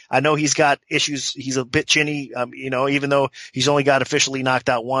 Laprice, I know he's got issues. He's a bit chinny, even though he's only got officially knocked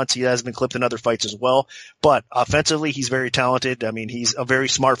out once, he has been clipped in other fights as well. But offensively, he's very talented. I mean, he's a very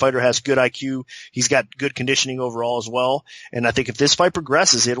smart fighter, has good IQ. He's got good conditioning overall as well. And I think if this fight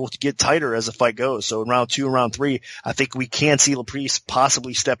progresses, it'll get tighter as the fight goes. So in round 2 and round 3, I think we can see Laprice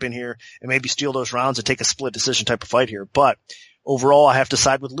possibly step in here and maybe steal those rounds and take a split decision type of fight here. But overall, I have to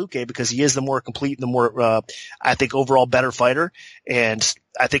side with Luque because he is the more complete, the more, I think, overall better fighter. And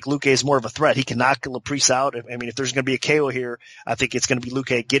I think Luque is more of a threat. He can knock Laprice out. I mean, if there's going to be a KO here, I think it's going to be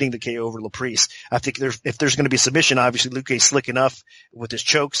Luque getting the KO over Laprice. I think if there's going to be a submission, obviously Luque's slick enough with his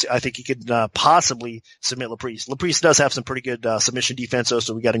chokes. I think he could possibly submit Laprice. Laprice does have some pretty good submission defense, though,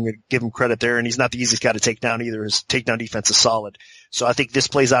 so we got to give him credit there. And he's not the easiest guy to take down either. His takedown defense is solid. So I think this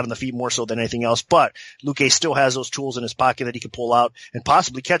plays out on the feet more so than anything else. But Luque still has those tools in his pocket that he can pull out and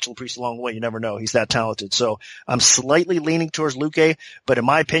possibly catch Laprice along the way. You never know. He's that talented. So I'm slightly leaning towards Luque, but in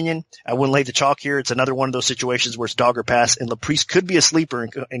my opinion, I wouldn't lay the chalk here. It's another one of those situations where it's dog or pass, and Laprice could be a sleeper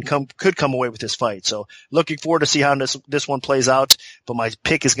and could come away with this fight. So looking forward to see how this one plays out, but my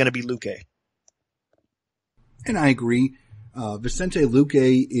pick is going to be Luque. And I agree. Vicente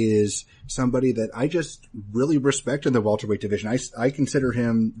Luque is somebody that I just really respect in the welterweight division. I consider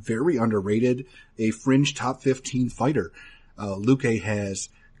him very underrated, a fringe top 15 fighter. Luque has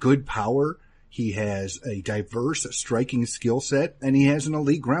good power. He has a diverse striking skill set, and he has an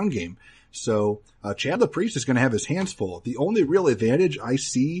elite ground game. So Chad Laprice is going to have his hands full. The only real advantage I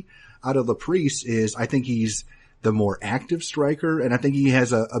see out of Laprice is I think he's the more active striker, and I think he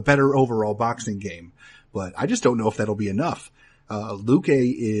has a better overall boxing game. But I just don't know if that'll be enough. Luque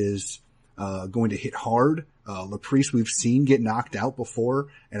is going to hit hard. Laprice we've seen get knocked out before,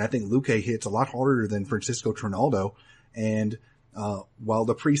 and I think Luque hits a lot harder than Francisco Trinaldo. And while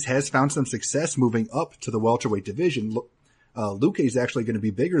Laprice has found some success moving up to the welterweight division, Luque is actually going to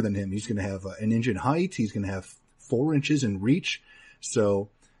be bigger than him. He's going to have an inch in height. He's going to have 4 inches in reach. So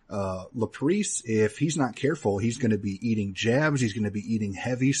Laprice, if he's not careful, he's going to be eating jabs. He's going to be eating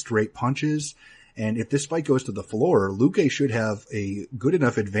heavy, straight punches. And if this fight goes to the floor, Luque should have a good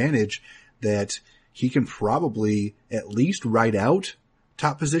enough advantage that he can probably at least ride out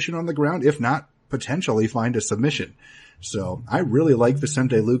top position on the ground, if not potentially find a submission. So I really like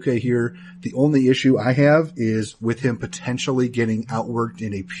Vicente Luque here. The only issue I have is with him potentially getting outworked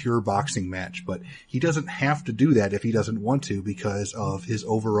in a pure boxing match, but he doesn't have to do that if he doesn't want to because of his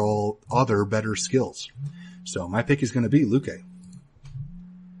overall other better skills. So my pick is going to be Luque.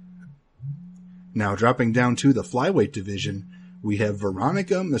 Now dropping down to the flyweight division, we have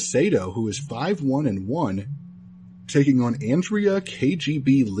Veronica Macedo, who is 5-1-1, taking on Andrea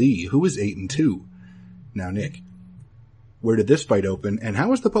KGB Lee, who is 8-2. Now, Nick, where did this fight open, and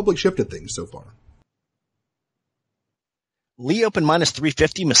how has the public shifted things so far? Lee opened minus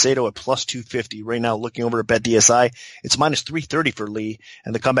 350, Macedo at plus 250. Right now, looking over at BetDSI, it's minus 330 for Lee,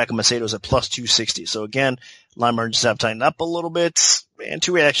 and the comeback of Macedo is at plus 260. So again, line margins have tightened up a little bit. And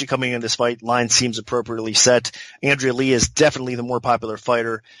two actually coming in this fight, line seems appropriately set. Andrea Lee is definitely the more popular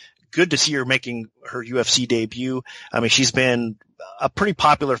fighter. Good to see her making her UFC debut. I mean, she's been a pretty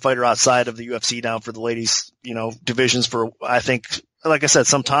popular fighter outside of the UFC now for the ladies, divisions for, I think, like I said,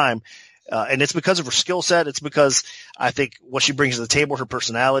 some time. And it's because of her skill set. It's because I think what she brings to the table, her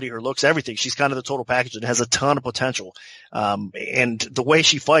personality, her looks, everything. She's kind of the total package and has a ton of potential. And the way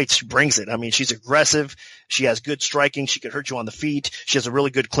she fights, she brings it. I mean, she's aggressive. She has good striking. She can hurt you on the feet. She has a really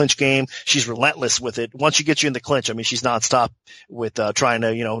good clinch game. She's relentless with it. Once she gets you in the clinch, I mean, she's nonstop with, trying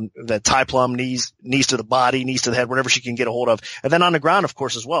to, that tie plum, knees to the body, knees to the head, whatever she can get a hold of. And then on the ground, of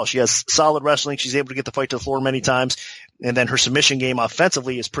course, as well. She has solid wrestling. She's able to get the fight to the floor many times. And then her submission game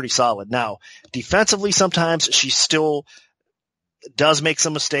offensively is pretty solid. Now, defensively, sometimes she still does make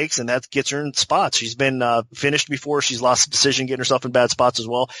some mistakes, and that gets her in spots. She's been finished before. She's lost a decision, getting herself in bad spots as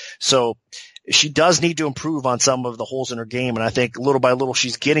well. So she does need to improve on some of the holes in her game, and I think little by little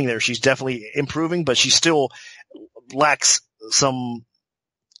she's getting there. She's definitely improving, but she still lacks some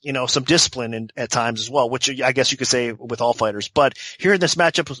discipline at times as well, which I guess you could say with all fighters. But here in this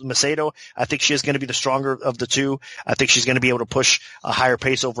matchup with Macedo, I think she is going to be the stronger of the two. I think she's going to be able to push a higher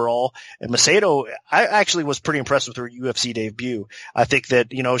pace overall. And Macedo, I actually was pretty impressed with her UFC debut. I think that,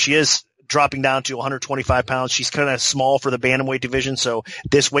 she is dropping down to 125 pounds. She's kind of small for the bantamweight division, so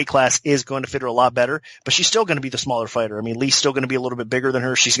this weight class is going to fit her a lot better, but she's still going to be the smaller fighter. I mean, Lee's still going to be a little bit bigger than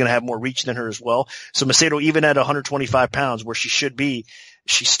her. She's going to have more reach than her as well. So Macedo, even at 125 pounds where she should be,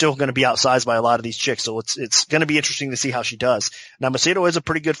 she's still going to be outsized by a lot of these chicks. So it's going to be interesting to see how she does. Now, Macedo is a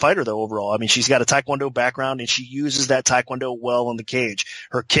pretty good fighter though overall. I mean, she's got a Taekwondo background and she uses that Taekwondo well in the cage.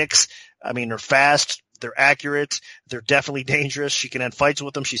 Her kicks, I mean, they're fast. They're accurate. They're definitely dangerous. She can end fights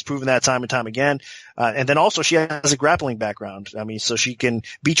with them. She's proven that time and time again. And then also she has a grappling background. I mean, so she can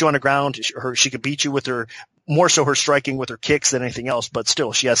beat you on the ground. She can beat you with her, more so her striking with her kicks than anything else, but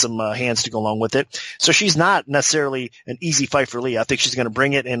still she has some hands to go along with it. So she's not necessarily an easy fight for Lee. I think she's going to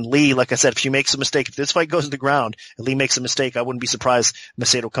bring it. And Lee, like I said, if she makes a mistake, if this fight goes to the ground and Lee makes a mistake, I wouldn't be surprised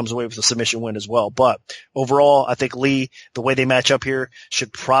Macedo comes away with a submission win as well. But overall, I think Lee, the way they match up here,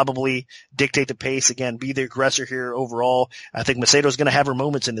 should probably dictate the pace. Again, be the aggressor here overall. I think Macedo's going to have her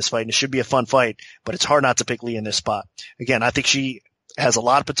moments in this fight, and it should be a fun fight, but it's hard not to pick Lee in this spot. Again, I think she has a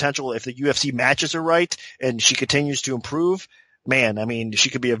lot of potential if the UFC matches her right and she continues to improve. Man, I mean, she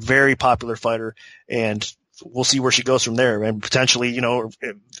could be a very popular fighter, and we'll see where she goes from there. And potentially,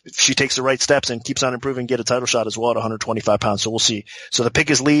 if she takes the right steps and keeps on improving, get a title shot as well at 125 pounds. So we'll see. So the pick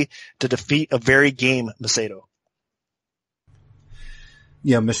is Lee to defeat a very game Macedo.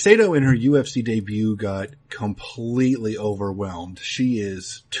 Yeah, Macedo in her UFC debut got completely overwhelmed. She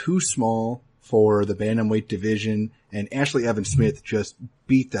is too small for the bantamweight division, and Ashley Evans-Smith just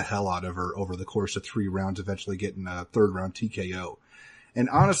beat the hell out of her over the course of 3 rounds, eventually getting a 3rd round TKO. And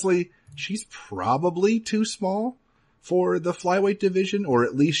honestly, she's probably too small for the flyweight division, or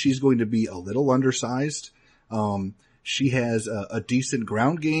at least she's going to be a little undersized. She has a decent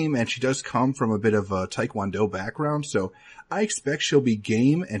ground game, and she does come from a bit of a Taekwondo background, so I expect she'll be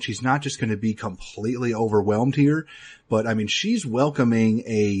game, and she's not just going to be completely overwhelmed here. But, I mean, she's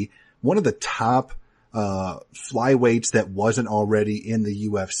welcoming one of the top flyweights that wasn't already in the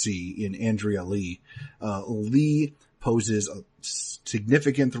UFC in Andrea Lee. Lee poses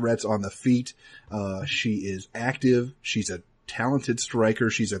significant threats on the feet. She is active. She's a talented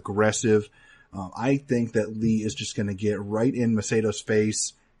striker. She's aggressive. I think that Lee is just going to get right in Macedo's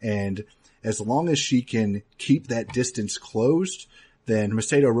face, and as long as she can keep that distance closed, then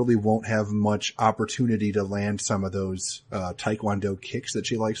Macedo really won't have much opportunity to land some of those Taekwondo kicks that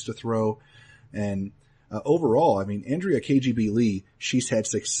she likes to throw. And overall, I mean, Andrea KGB Lee, she's had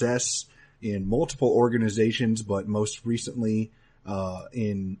success in multiple organizations, but most recently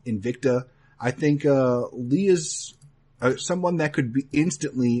in Invicta. I think Lee is someone that could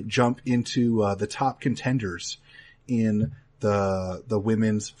instantly jump into the top contenders in the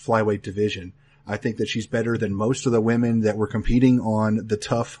women's flyweight division. I think that she's better than most of the women that were competing on the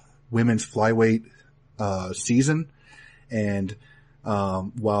tough women's flyweight season. And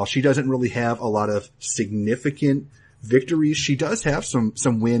while she doesn't really have a lot of significant victories, she does have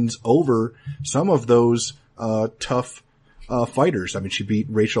some wins over some of those tough fighters. I mean, she beat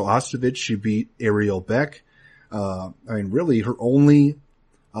Rachel Ostovich, she beat Ariel Beck. I mean, really, her only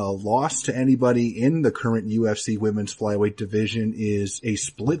loss to anybody in the current UFC women's flyweight division is a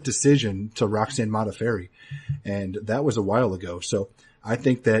split decision to Roxanne Modafferi, and that was a while ago. So I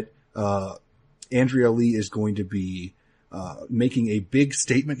think that Andrea Lee is going to be making a big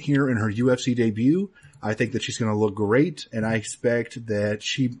statement here in her UFC debut. I think that she's going to look great, and I expect that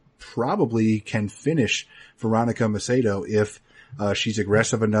she probably can finish Veronica Macedo if she's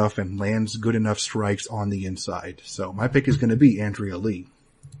aggressive enough and lands good enough strikes on the inside. So my pick is going to be Andrea Lee.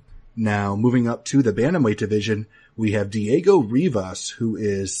 Now, moving up to the bantamweight division, we have Diego Rivas, who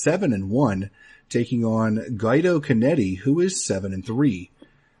is 7-1, taking on Guido Canetti, who is 7-3.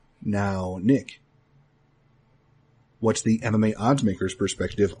 Now, Nick, what's the MMA oddsmaker's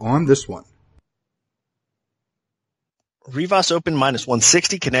perspective on this one? Rivas open minus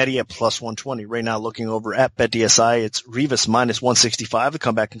 160, Kennedy at plus 120. Right now, looking over at BetDSI, it's Rivas minus 165, the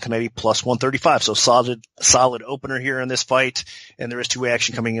comeback in Kennedy plus 135. So solid opener here in this fight. And there is two-way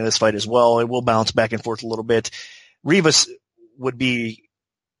action coming in this fight as well. It will bounce back and forth a little bit. Rivas would be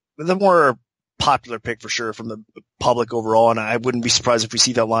the more popular pick for sure from the public overall. And I wouldn't be surprised if we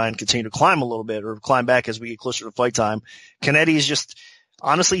see that line continue to climb a little bit or climb back as we get closer to fight time. Kennedy is just,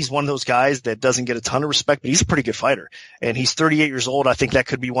 honestly, he's one of those guys that doesn't get a ton of respect, but he's a pretty good fighter. And he's 38 years old. I think that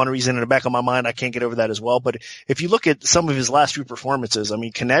could be one reason in the back of my mind. I can't get over that as well. But if you look at some of his last few performances, I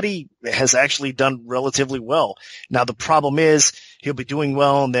mean, Kennedy has actually done relatively well. Now, the problem is he'll be doing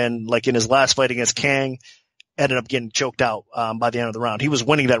well, and then, like in his last fight against Kang, ended up getting choked out by the end of the round. He was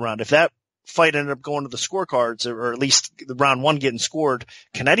winning that round. If that fight ended up going to the scorecards, or at least the round one getting scored,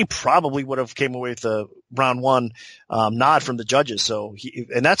 Kennedy probably would have came away with the round one nod from the judges. So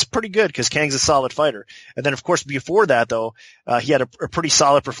and that's pretty good because Kang's a solid fighter. And then, of course, before that, though, he had a pretty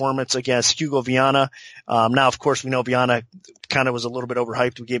solid performance against Hugo Viana. Now, of course, we know Viana kind of was a little bit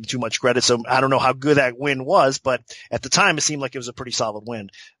overhyped. We gave him too much credit. So I don't know how good that win was, but at the time it seemed like it was a pretty solid win.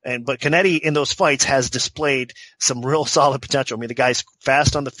 But Kennedy in those fights has displayed some real solid potential. I mean, the guy's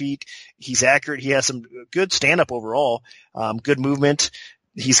fast on the feet. He's accurate. He has some good stand-up overall, good movement.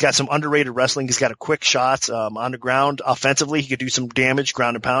 He's got some underrated wrestling. He's got a quick shot on the ground. Offensively, he could do some damage,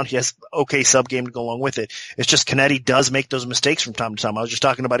 ground and pound. He has okay sub game to go along with it. It's just Kennedy does make those mistakes from time to time. I was just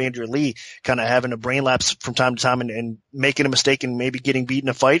talking about Andrew Lee kind of having a brain lapse from time to time and making a mistake and maybe getting beat in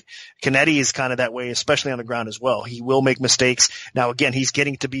a fight. Kennedy is kind of that way, especially on the ground as well. He will make mistakes. Now, again, he's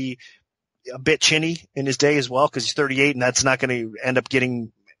getting to be a bit chinny in his day as well because he's 38, and that's not going to end up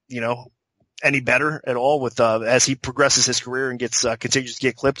getting, any better at all with as he progresses his career and gets continues to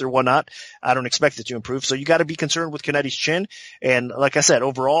get clipped or whatnot. I don't expect it to improve. So you got to be concerned with Kennedy's chin. And like I said,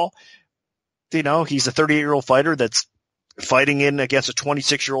 overall, he's a 38-year-old fighter that's fighting in against a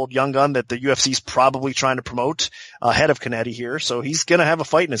 26-year-old young gun that the UFC is probably trying to promote ahead of Kennedy here. So he's going to have a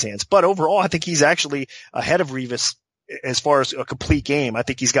fight in his hands. But overall, I think he's actually ahead of Rivas as far as a complete game. I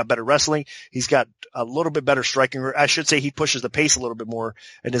think he's got better wrestling. He's got a little bit better striking. I should say he pushes the pace a little bit more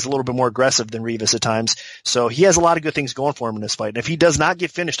and is a little bit more aggressive than Rivas at times. So he has a lot of good things going for him in this fight. And if he does not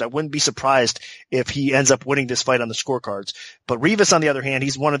get finished, I wouldn't be surprised if he ends up winning this fight on the scorecards. But Rivas, on the other hand,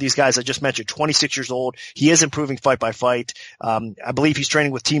 he's one of these guys I just mentioned, 26 years old. He is improving fight by fight. I believe he's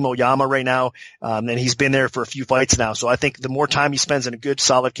training with Team Oyama right now. And he's been there for a few fights now. So I think the more time he spends in a good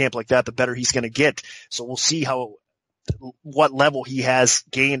solid camp like that, the better he's going to get. So we'll see what level he has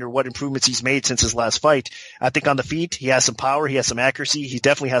gained or what improvements he's made since his last fight. I think on the feet, he has some power. He has some accuracy. He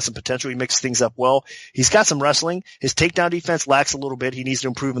definitely has some potential. He mixes things up well. He's got some wrestling. His takedown defense lacks a little bit. He needs to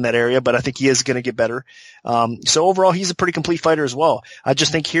improve in that area, but I think he is going to get better. So overall, he's a pretty complete fighter as well. I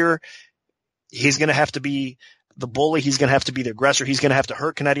just think here he's going to have to be the bully. He's going to have to be the aggressor. He's going to have to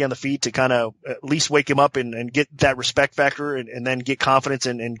hurt Kennedy on the feet to kind of at least wake him up and get that respect factor and then get confidence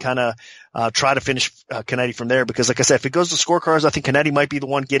and kind of try to finish Kennedy from there. Because like I said, if it goes to scorecards, I think Kennedy might be the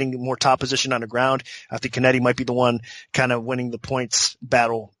one getting more top position on the ground. I think Kennedy might be the one kind of winning the points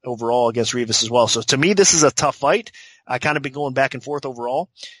battle overall against Rivas as well. So to me, this is a tough fight. I kind of been going back and forth overall.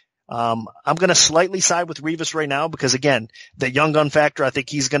 I'm going to slightly side with Rivas right now because, again, the young gun factor, I think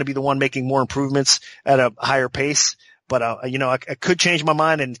he's going to be the one making more improvements at a higher pace. But, I could change my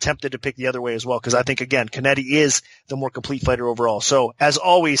mind and tempted to pick the other way as well because I think, again, Kennedy is the more complete fighter overall. So, as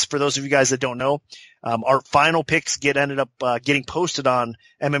always, for those of you guys that don't know, our final picks ended up getting posted on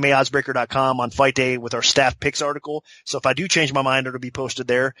MMAOddsBreaker.com on fight day with our staff picks article. So if I do change my mind, it'll be posted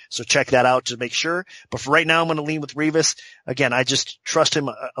there. So check that out to make sure. But for right now, I'm going to lean with Rivas. Again, I just trust him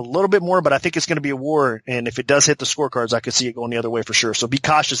a little bit more, but I think it's going to be a war. And if it does hit the scorecards, I could see it going the other way for sure. So be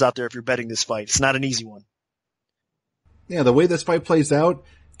cautious out there if you're betting this fight. It's not an easy one. Yeah, the way this fight plays out,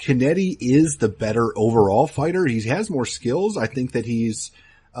 Kennedy is the better overall fighter. He has more skills. I think that he's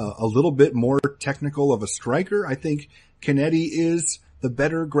a little bit more technical of a striker. I think Kennedy is the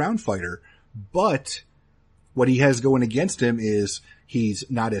better ground fighter. But what he has going against him is he's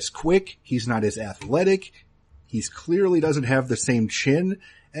not as quick. He's not as athletic. He's clearly doesn't have the same chin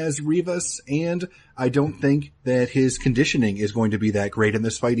as Rivas, and I don't think that his conditioning is going to be that great in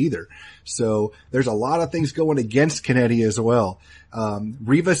this fight either. So there's a lot of things going against Kennedy as well.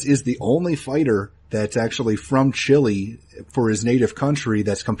 Rivas is the only fighter that's actually from Chile for his native country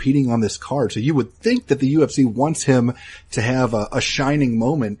that's competing on this card. So you would think that the UFC wants him to have a shining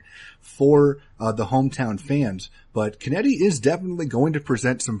moment for the hometown fans, but Kennedy is definitely going to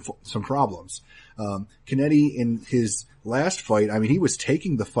present some problems. Kennedy in his last fight, I mean, he was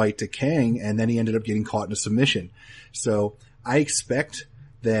taking the fight to Kang, and then he ended up getting caught in a submission. So I expect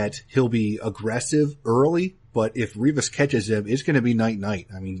that he'll be aggressive early, but if Rivas catches him, it's going to be night-night.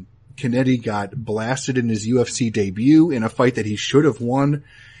 I mean, Kennedy got blasted in his UFC debut in a fight that he should have won,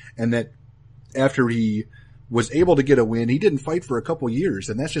 and that after he was able to get a win, he didn't fight for a couple years,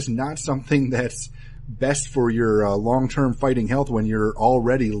 and that's just not something that's best for your long-term fighting health when you're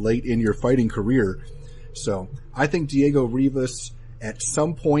already late in your fighting career. So I think Diego Rivas at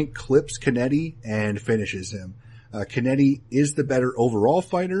some point clips Kennedy and finishes him. Kennedy is the better overall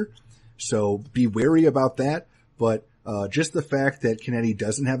fighter, so be wary about that, but just the fact that Kennedy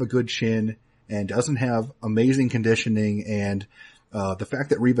doesn't have a good chin and doesn't have amazing conditioning, and the fact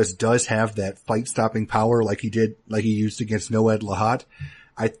that Rivas does have that fight-stopping power like he used against Noed Lahat,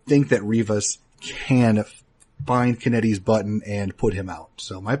 I think that Rivas can find Kennedy's button and put him out.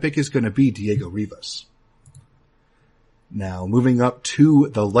 So my pick is going to be Diego Rivas. Now, moving up to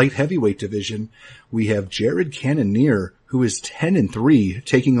the light heavyweight division, we have Jared Cannonier, who is 10-3,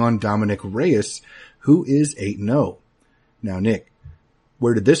 taking on Dominic Reyes, who is 8-0. Now, Nick,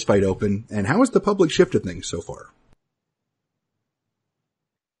 where did this fight open, and how has the public shifted things so far?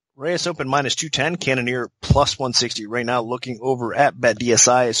 Reyes open minus 210, Cannonier plus 160. Right now, looking over at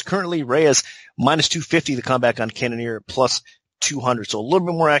BetDSI, is currently Reyes minus 250, the comeback on Cannonier plus 200. So a little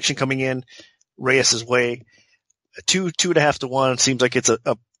bit more action coming in Reyes' way. 2.5 to 1 seems like it's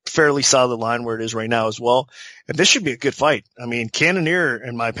a fairly solid line where it is right now as well. And this should be a good fight. I mean, Cannonier,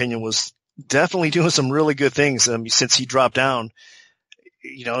 in my opinion, was definitely doing some really good things since he dropped down,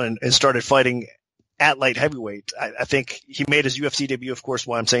 and started fighting at light heavyweight. I think he made his UFC debut, of course,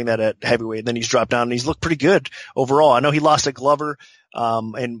 why I'm saying that, at heavyweight. And then he's dropped down and he's looked pretty good overall. I know he lost at Glover,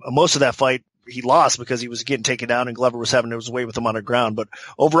 and most of that fight he lost because he was getting taken down and Glover was having his way with him on the ground. But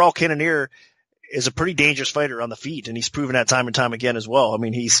overall, Cannonier is a pretty dangerous fighter on the feet, and he's proven that time and time again as well. I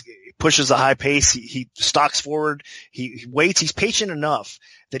mean, he pushes a high pace, he stalks forward, he waits, he's patient enough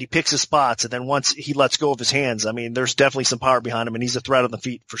that he picks his spots, and then once he lets go of his hands, I mean, there's definitely some power behind him, and he's a threat on the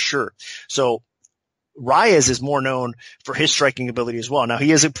feet for sure. So Reyes is more known for his striking ability as well. Now,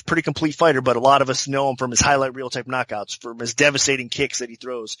 he is a pretty complete fighter, but a lot of us know him from his highlight reel type knockouts, from his devastating kicks that he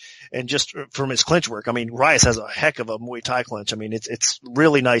throws, and just from his clinch work. I mean, Reyes has a heck of a Muay Thai clinch. I mean, it's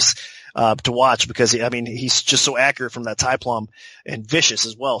really nice to watch because, he's just so accurate from that Thai plum and vicious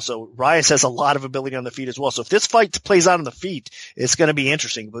as well. So Reyes has a lot of ability on the feet as well. So if this fight plays out on the feet, it's going to be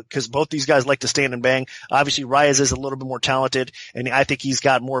interesting because both these guys like to stand and bang. Obviously, Reyes is a little bit more talented, and I think he's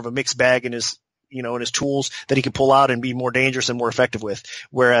got more of a mixed bag in his tools that he can pull out and be more dangerous and more effective with.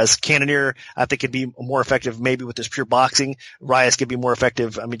 Whereas Cannonier, I think, could be more effective maybe with his pure boxing. Reyes could be more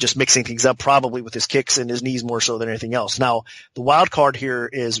effective, just mixing things up probably with his kicks and his knees more so than anything else. Now, the wild card here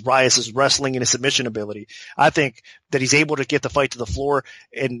is Reyes' wrestling and his submission ability. I think that he's able to get the fight to the floor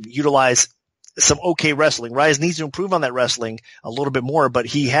and utilize some okay wrestling. Reyes needs to improve on that wrestling a little bit more, but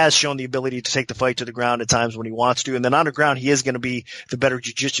he has shown the ability to take the fight to the ground at times when he wants to. And then on the ground, he is going to be the better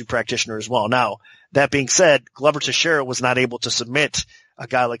jiu-jitsu practitioner as well. Now, that being said, Glover Teixeira was not able to submit a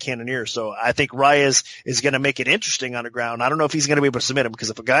guy like Cannonier. So I think Reyes is going to make it interesting on the ground. I don't know if he's going to be able to submit him, because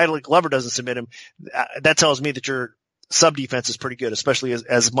if a guy like Glover doesn't submit him, that tells me that your sub defense is pretty good, especially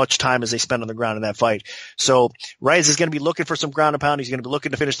as much time as they spend on the ground in that fight. So Reyes is going to be looking for some ground and pound. He's going to be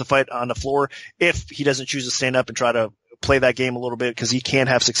looking to finish the fight on the floor if he doesn't choose to stand up and try to play that game a little bit, because he can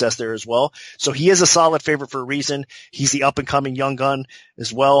have success there as well. So he is a solid favorite for a reason. He's the up and coming young gun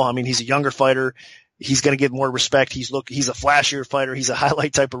as well. I mean, he's a younger fighter. He's going to get more respect. He's a flashier fighter. He's a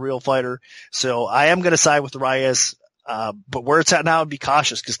highlight type of real fighter. So I am going to side with Reyes. But where it's at now, I'd be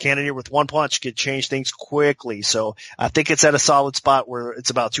cautious, because Cannonier with one punch could change things quickly. So I think it's at a solid spot where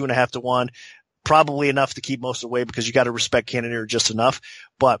it's about 2.5 to 1, probably enough to keep most of the way, because you got to respect Cannonier just enough.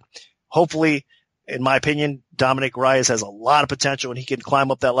 But hopefully, in my opinion, Dominic Reyes has a lot of potential, and he can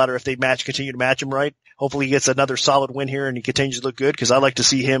climb up that ladder if they continue to match him right. Hopefully he gets another solid win here and he continues to look good, because I like to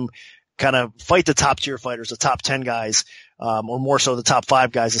see him kind of fight the top tier fighters, the top 10 guys, or more so the top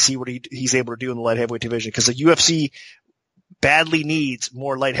 5 guys, and see what he's able to do in the light heavyweight division. Because the UFC badly needs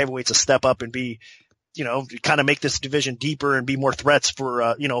more light heavyweights to step up and be, kind of make this division deeper and be more threats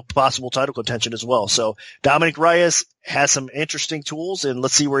for, possible title contention as well. So Dominic Reyes has some interesting tools, and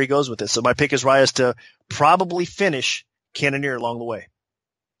let's see where he goes with this. So my pick is Reyes to probably finish Cannonier along the way.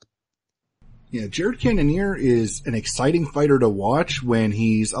 Yeah, Jared Cannonier is an exciting fighter to watch when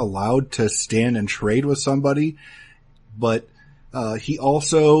he's allowed to stand and trade with somebody, but he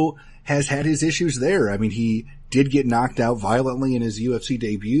also has had his issues there. I mean, he did get knocked out violently in his UFC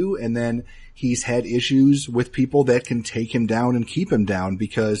debut, and then he's had issues with people that can take him down and keep him down,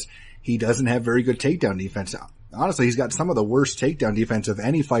 because he doesn't have very good takedown defense. honestly, he's got some of the worst takedown defense of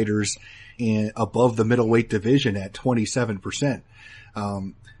any fighters above the middleweight division at 27%.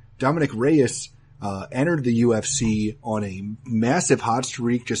 Dominic Reyes entered the UFC on a massive hot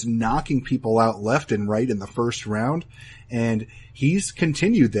streak, just knocking people out left and right in the first round. And he's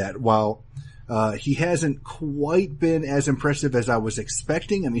continued that while he hasn't quite been as impressive as I was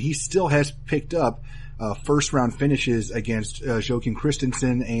expecting. I mean, he still has picked up first round finishes against Joaquin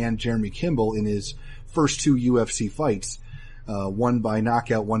Christensen and Jeremy Kimball in his first 2 UFC fights, one by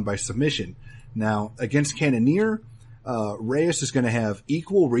knockout, one by submission. Now, against Cannonier, Reyes is going to have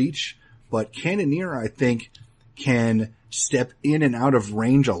equal reach, but Cannonier, I think, can step in and out of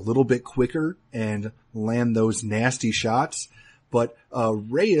range a little bit quicker and land those nasty shots. But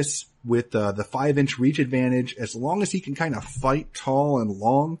Reyes, with the 5-inch reach advantage, as long as he can kind of fight tall and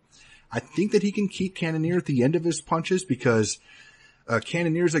long, I think that he can keep Cannonier at the end of his punches, because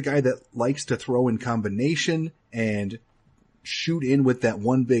Cannonier's a guy that likes to throw in combination and shoot in with that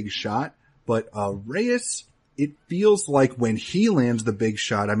one big shot. But Reyes, it feels like when he lands the big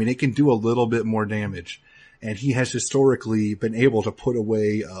shot, I mean, it can do a little bit more damage. And he has historically been able to put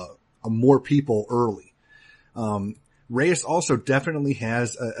away more people early. Reyes also definitely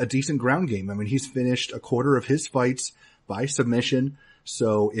has a decent ground game. I mean, he's finished a quarter of his fights by submission.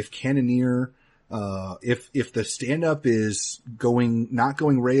 So if Cannonier, if the stand-up is not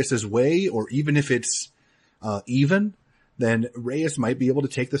going Reyes' way, or even if it's even, then Reyes might be able to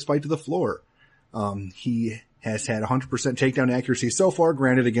take this fight to the floor. He has had 100% takedown accuracy so far,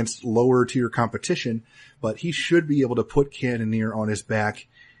 granted against lower tier competition, but he should be able to put Cannonier on his back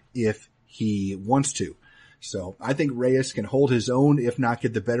if he wants to. So I think Reyes can hold his own, if not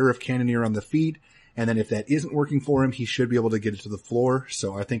get the better of Cannonier on the feet. And then if that isn't working for him, he should be able to get it to the floor.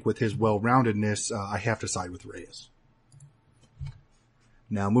 So I think with his well-roundedness, I have to side with Reyes.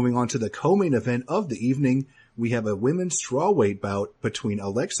 Now moving on to the co-main event of the evening, we have a women's strawweight bout between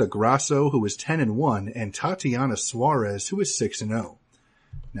Alexa Grasso, who is 10-1, and Tatiana Suarez, who is 6-0.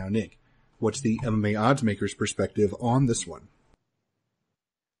 Now, Nick, what's the MMA oddsmaker's perspective on this one?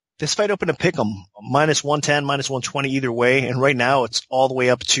 This fight opened to pick 'em, -110, -120 either way, and right now it's all the way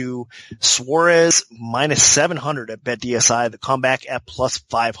up to Suarez -700 at BetDSI, the comeback at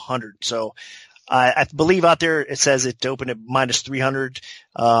 +500. So I believe out there it says it opened at -300,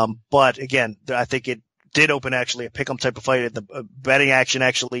 but again, I think it did open actually a pick 'em type of fight. The betting action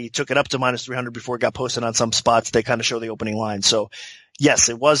actually took it up to -300 before it got posted on some spots. They kind of show the opening line. So yes,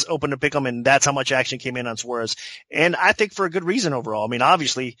 it was open to pick 'em, and that's how much action came in on Suarez. And I think for a good reason overall. I mean,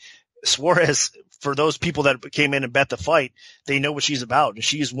 obviously, Suarez, for those people that came in and bet the fight, they know what she's about. And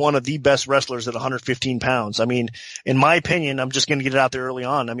she's one of the best wrestlers at 115 pounds. I mean, in my opinion, I'm just going to get it out there early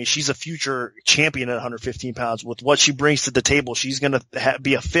on. I mean, she's a future champion at 115 pounds. With what she brings to the table, she's going to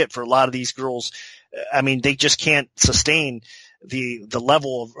be a fit for a lot of these girls. I mean, they just can't sustain the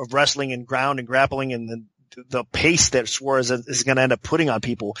level of wrestling and ground and grappling and the pace that Suarez is going to end up putting on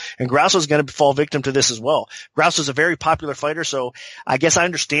people. And Grasso is going to fall victim to this as well. Grasso is a very popular fighter, so I guess I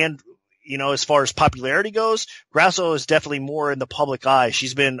understand, you know, as far as popularity goes, Grasso is definitely more in the public eye.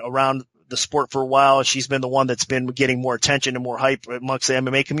 She's been around the sport for a while. She's been the one that's been getting more attention and more hype amongst the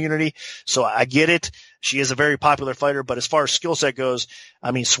MMA community. So I get it. She is a very popular fighter, but as far as skill set goes,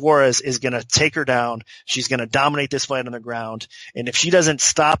 I mean, Suarez is going to take her down. She's going to dominate this fight on the ground. And if she doesn't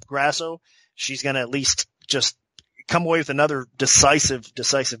stop Grasso, she's going to at least just come away with another decisive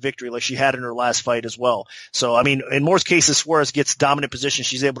victory like she had in her last fight as well. So, I mean, in most cases, Suarez gets dominant position.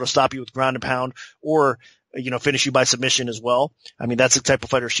 She's able to stop you with ground and pound or, you know, finish you by submission as well. I mean, that's the type of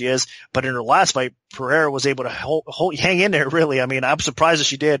fighter she is. But in her last fight, Pereira was able to hang in there, really. I mean, I'm surprised that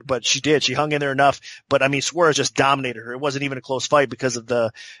she did, but she did. She hung in there enough. But, I mean, Suarez just dominated her. It wasn't even a close fight because of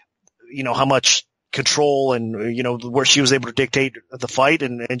the, you know, how much control and, you know, where she was able to dictate the fight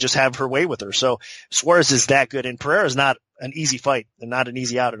and just have her way with her. So Suarez is that good, and Pereira is not an easy fight and not an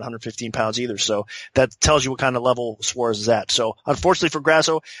easy out at 115 pounds either. So that tells you what kind of level Suarez is at. So unfortunately for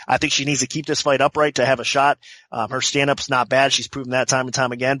Grasso, I think she needs to keep this fight upright to have a shot. Her stand-up's not bad. She's proven that time and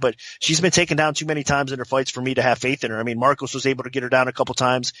time again, but she's been taken down too many times in her fights for me to have faith in her. I mean, Marcos was able to get her down a couple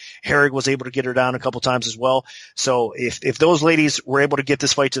times. Herrig was able to get her down a couple times as well. So if those ladies were able to get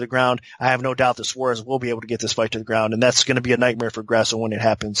this fight to the ground, I have no doubt that Suarez will be able to get this fight to the ground, and that's going to be a nightmare for Grasso when it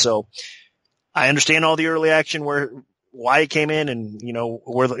happens. So I understand all the early action why it came in and, you know,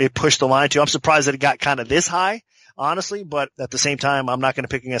 where it pushed the line to. I'm surprised that it got kind of this high, honestly, but at the same time, I'm not going to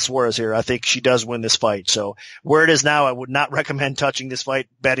pick against Suarez here. I think she does win this fight. So where it is now, I would not recommend touching this fight,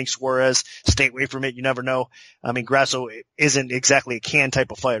 betting Suarez. Stay away from it. You never know. I mean, Grasso isn't exactly a can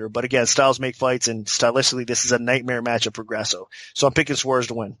type of fighter, but again, styles make fights, and stylistically, this is a nightmare matchup for Grasso. So I'm picking Suarez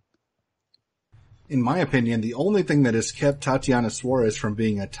to win. in my opinion, the only thing that has kept Tatiana Suarez from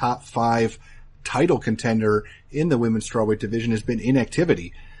being a top 5 title contender in the women's strawweight division has been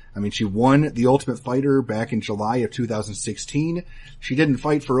inactivity. I mean, she won the Ultimate Fighter back in July of 2016. She didn't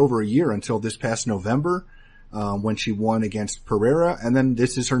fight for over a year until this past November, when she won against Pereira, and then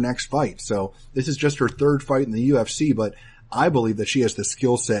this is her next fight. So this is just her 3rd fight in the UFC, but I believe that she has the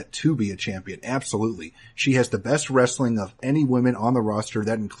skill set to be a champion. Absolutely. She has the best wrestling of any women on the roster.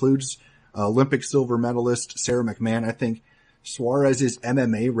 That includes Olympic silver medalist Sarah McMahon. I think Suarez's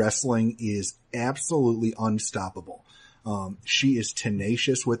MMA wrestling is absolutely unstoppable. She is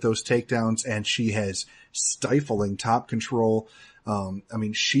tenacious with those takedowns, and she has stifling top control. I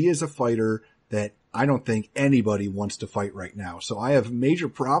mean, she is a fighter that I don't think anybody wants to fight right now. So I have major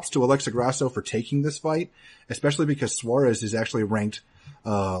props to Alexa Grasso for taking this fight, especially because Suarez is actually ranked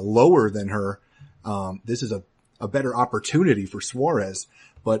lower than her. This is a better opportunity for Suarez.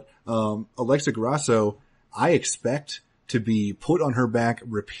 But Alexa Grasso, I expect to be put on her back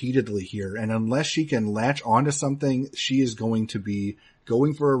repeatedly here. And unless she can latch onto something, she is going to be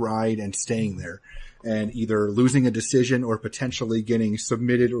going for a ride and staying there, and either losing a decision or potentially getting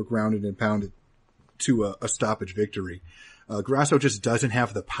submitted or grounded and pounded to a stoppage victory. Grasso just doesn't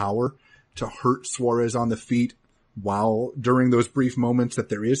have the power to hurt Suarez on the feet during those brief moments that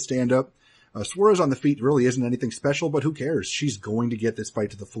there is stand up. Suarez on the feet really isn't anything special, but who cares? She's going to get this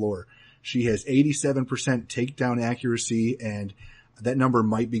fight to the floor. She has 87% takedown accuracy, and that number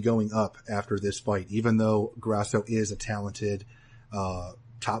might be going up after this fight, even though Grasso is a talented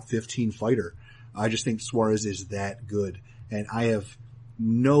top 15 fighter. I just think Suarez is that good, and I have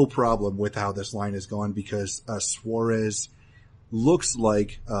no problem with how this line has gone because Suarez looks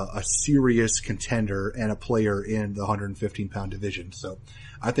like a serious contender and a player in the 115-pound division. So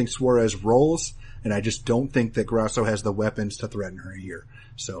I think Suarez rolls, and I just don't think that Grasso has the weapons to threaten her here.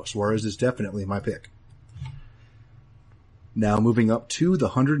 So Suarez is definitely my pick. Now moving up to the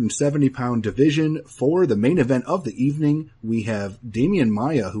 170-pound division for the main event of the evening, we have Demian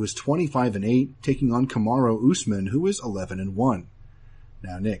Maia, who is 25-8, taking on Kamaru Usman, who is 11-1.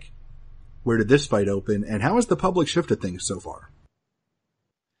 Now, Nick, where did this fight open, and how has the public shifted things so far?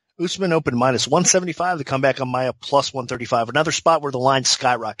 Usman opened minus 175. The comeback on Maia plus 135. Another spot where the line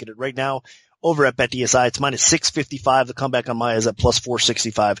skyrocketed. Right now, over at BetDSI, it's minus 655. The comeback on Maia is at plus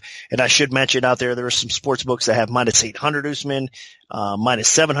 465. And I should mention out there are some sports books that have minus 800 Usman, minus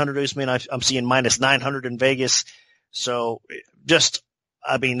 700 Usman. I'm seeing minus 900 in Vegas. So this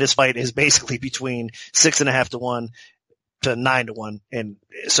fight is basically between 6.5 to 1 to 9 to 1. And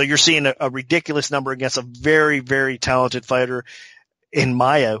so you're seeing a ridiculous number against a very, very talented fighter in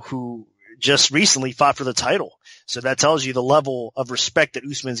Maia, who just recently fought for the title. So that tells you the level of respect that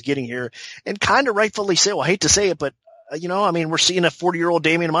Usman's getting here, and kind of rightfully so. I hate to say it, but we're seeing a 40-year-old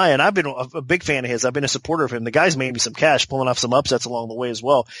Demian Maia, and I've been a big fan of his. I've been a supporter of him. The guy's made me some cash, pulling off some upsets along the way as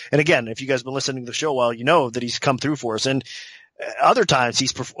well. And again, if you guys have been listening to the show, well, you know that he's come through for us. And other times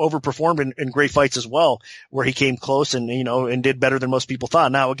he's overperformed in great fights as well, where he came close and did better than most people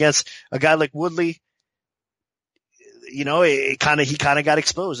thought. Now against a guy like Woodley, he kind of got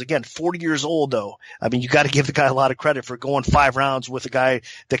exposed. Again, 40 years old though. I mean, you got to give the guy a lot of credit for going 5 rounds with a guy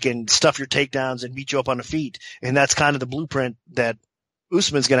that can stuff your takedowns and beat you up on the feet. And that's kind of the blueprint that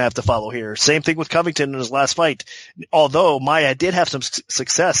Usman's going to have to follow here. Same thing with Covington in his last fight. Although Maia did have some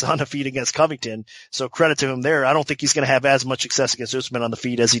success on the feet against Covington. So credit to him there. I don't think he's going to have as much success against Usman on the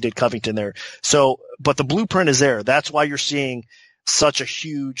feet as he did Covington there. So, but the blueprint is there. That's why you're seeing such a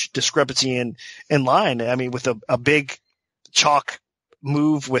huge discrepancy in line. I mean, with a big chalk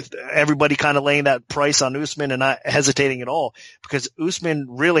move with everybody kind of laying that price on Usman and not hesitating at all, because Usman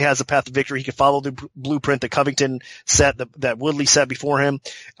really has a path to victory. He can follow the blueprint that Covington set, that Woodley set before him.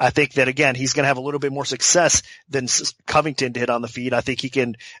 I think that, again, he's going to have a little bit more success than Covington did on the feet. I think he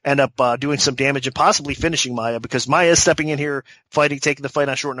can end up doing some damage and possibly finishing Maia, because Maia is stepping in here, taking the fight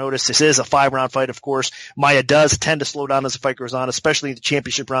on short notice. This is a 5-round fight, of course. Maia does tend to slow down as the fight goes on, especially in the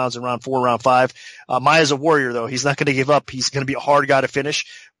championship rounds in round 4, round 5. Maia's a warrior, though. He's not going to give up. He's going to be a hard guy to finish.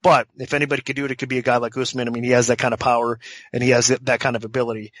 But if anybody could do it, it could be a guy like Usman. I mean, he has that kind of power and he has that kind of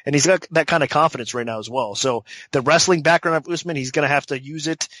ability, and he's got that kind of confidence right now as well. So the wrestling background of Usman, he's going to have to use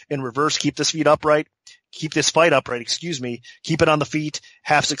it in reverse, keep this fight upright, keep it on the feet,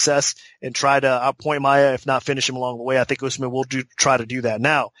 have success, and try to outpoint Maia, if not finish him along the way. I think Usman will try to do that.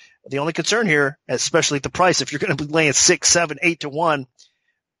 Now, the only concern here, especially at the price, if you're going to be laying 6, 7, 8 to 1,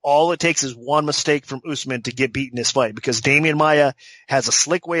 all it takes is one mistake from Usman to get beat in this fight, because Demian Maia has a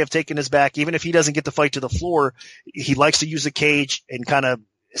slick way of taking his back. Even if he doesn't get the fight to the floor, he likes to use the cage and kind of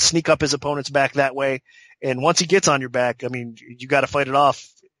sneak up his opponent's back that way. And once he gets on your back, I mean, you got to fight it off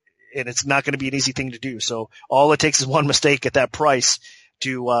and it's not going to be an easy thing to do. So all it takes is one mistake at that price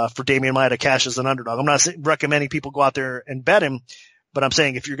to for Damian Maia to cash as an underdog. I'm not recommending people go out there and bet him, but I'm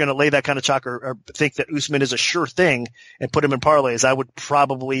saying if you're going to lay that kind of chalk or think that Usman is a sure thing and put him in parlays, I would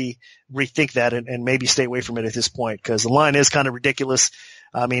probably rethink that and maybe stay away from it at this point, because the line is kind of ridiculous.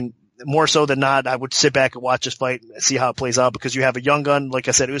 I mean, more so than not, I would sit back and watch this fight and see how it plays out, because you have a young gun. Like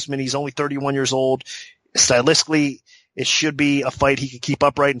I said, Usman, he's only 31 years old. Stylistically, it should be a fight he could keep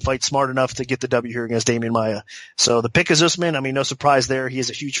upright and fight smart enough to get the W here against Damian Maia. So the pick is Usman. I mean, no surprise there. He is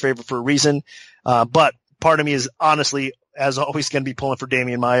a huge favorite for a reason. But part of me is honestly, as always, going to be pulling for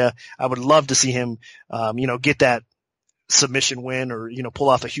Damian Maia. I would love to see him, get that submission win or, pull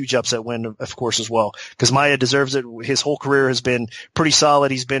off a huge upset win, of course, as well, because Maia deserves it. His whole career has been pretty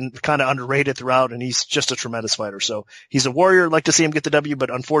solid. He's been kind of underrated throughout, and he's just a tremendous fighter. So he's a warrior. I'd like to see him get the W, but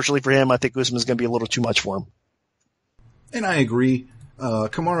unfortunately for him, I think Usman's going to be a little too much for him. And I agree.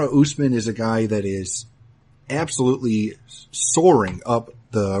 Kamaru Usman is a guy that is absolutely soaring up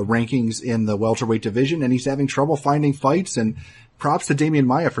the rankings in the welterweight division, and he's having trouble finding fights. And props to Damian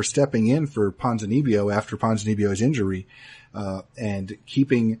Maia for stepping in for Ponzinibbio after Ponzinibbio's injury, and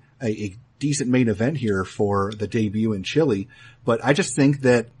keeping a decent main event here for the debut in Chile. But I just think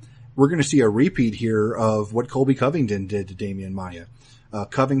that we're going to see a repeat here of what Colby Covington did to Damian Maia.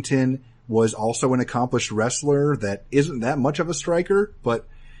 Covington was also an accomplished wrestler that isn't that much of a striker, but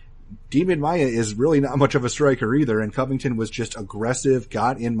Damian Maia is really not much of a striker either, and Covington was just aggressive,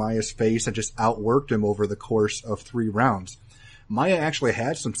 got in Maia's face, and just outworked him over the course of 3 rounds. Maia actually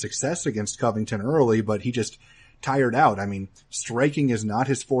had some success against Covington early, but he just tired out. I mean, striking is not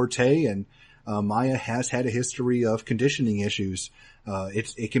his forte, and Maia has had a history of conditioning issues.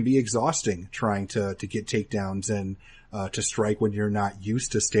 It can be exhausting trying to get takedowns and to strike when you're not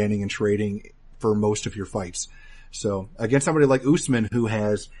used to standing and trading for most of your fights. So against somebody like Usman, who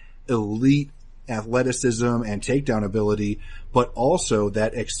has elite athleticism and takedown ability, but also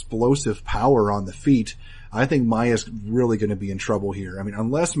that explosive power on the feet, I think Maia's really going to be in trouble here. I mean,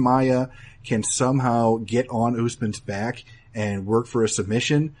 unless Maia can somehow get on Usman's back and work for a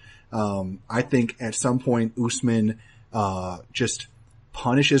submission, I think at some point Usman just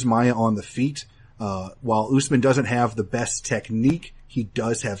punishes Maia on the feet. While Usman doesn't have the best technique, he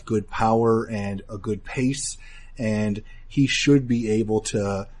does have good power and a good pace, and he should be able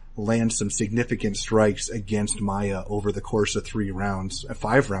to land some significant strikes against Maia over the course of 3 rounds,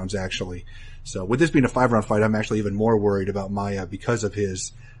 5 rounds actually. So with this being a 5-round fight, I'm actually even more worried about Maia because of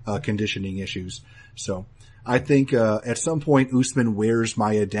his conditioning issues. So I think at some point Usman wears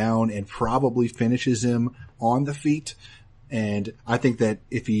Maia down and probably finishes him on the feet. And I think that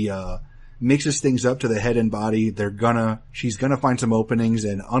if he mixes things up to the head and body, she's gonna find some openings.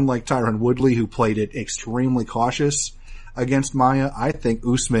 And unlike Tyron Woodley, who played it extremely cautious against Maia, I think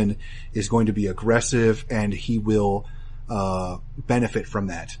Usman is going to be aggressive, and he will benefit from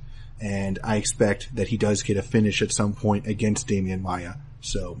that. And I expect that he does get a finish at some point against Damian Maia.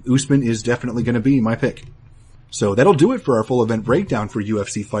 So Usman is definitely going to be my pick. So that'll do it for our full event breakdown for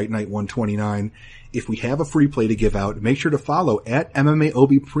UFC Fight Night 129. If we have a free play to give out, make sure to follow at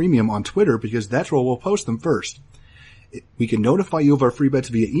MMAOB Premium on Twitter, because that's where we'll post them first. We can notify you of our free bets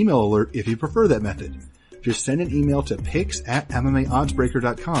via email alert if you prefer that method. Just send an email to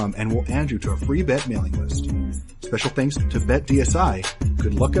picks@MMAOddsBreaker.com and we'll add you to a free bet mailing list. Special thanks to BetDSI.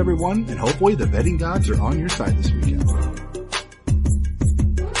 Good luck everyone, and hopefully the betting gods are on your side this weekend.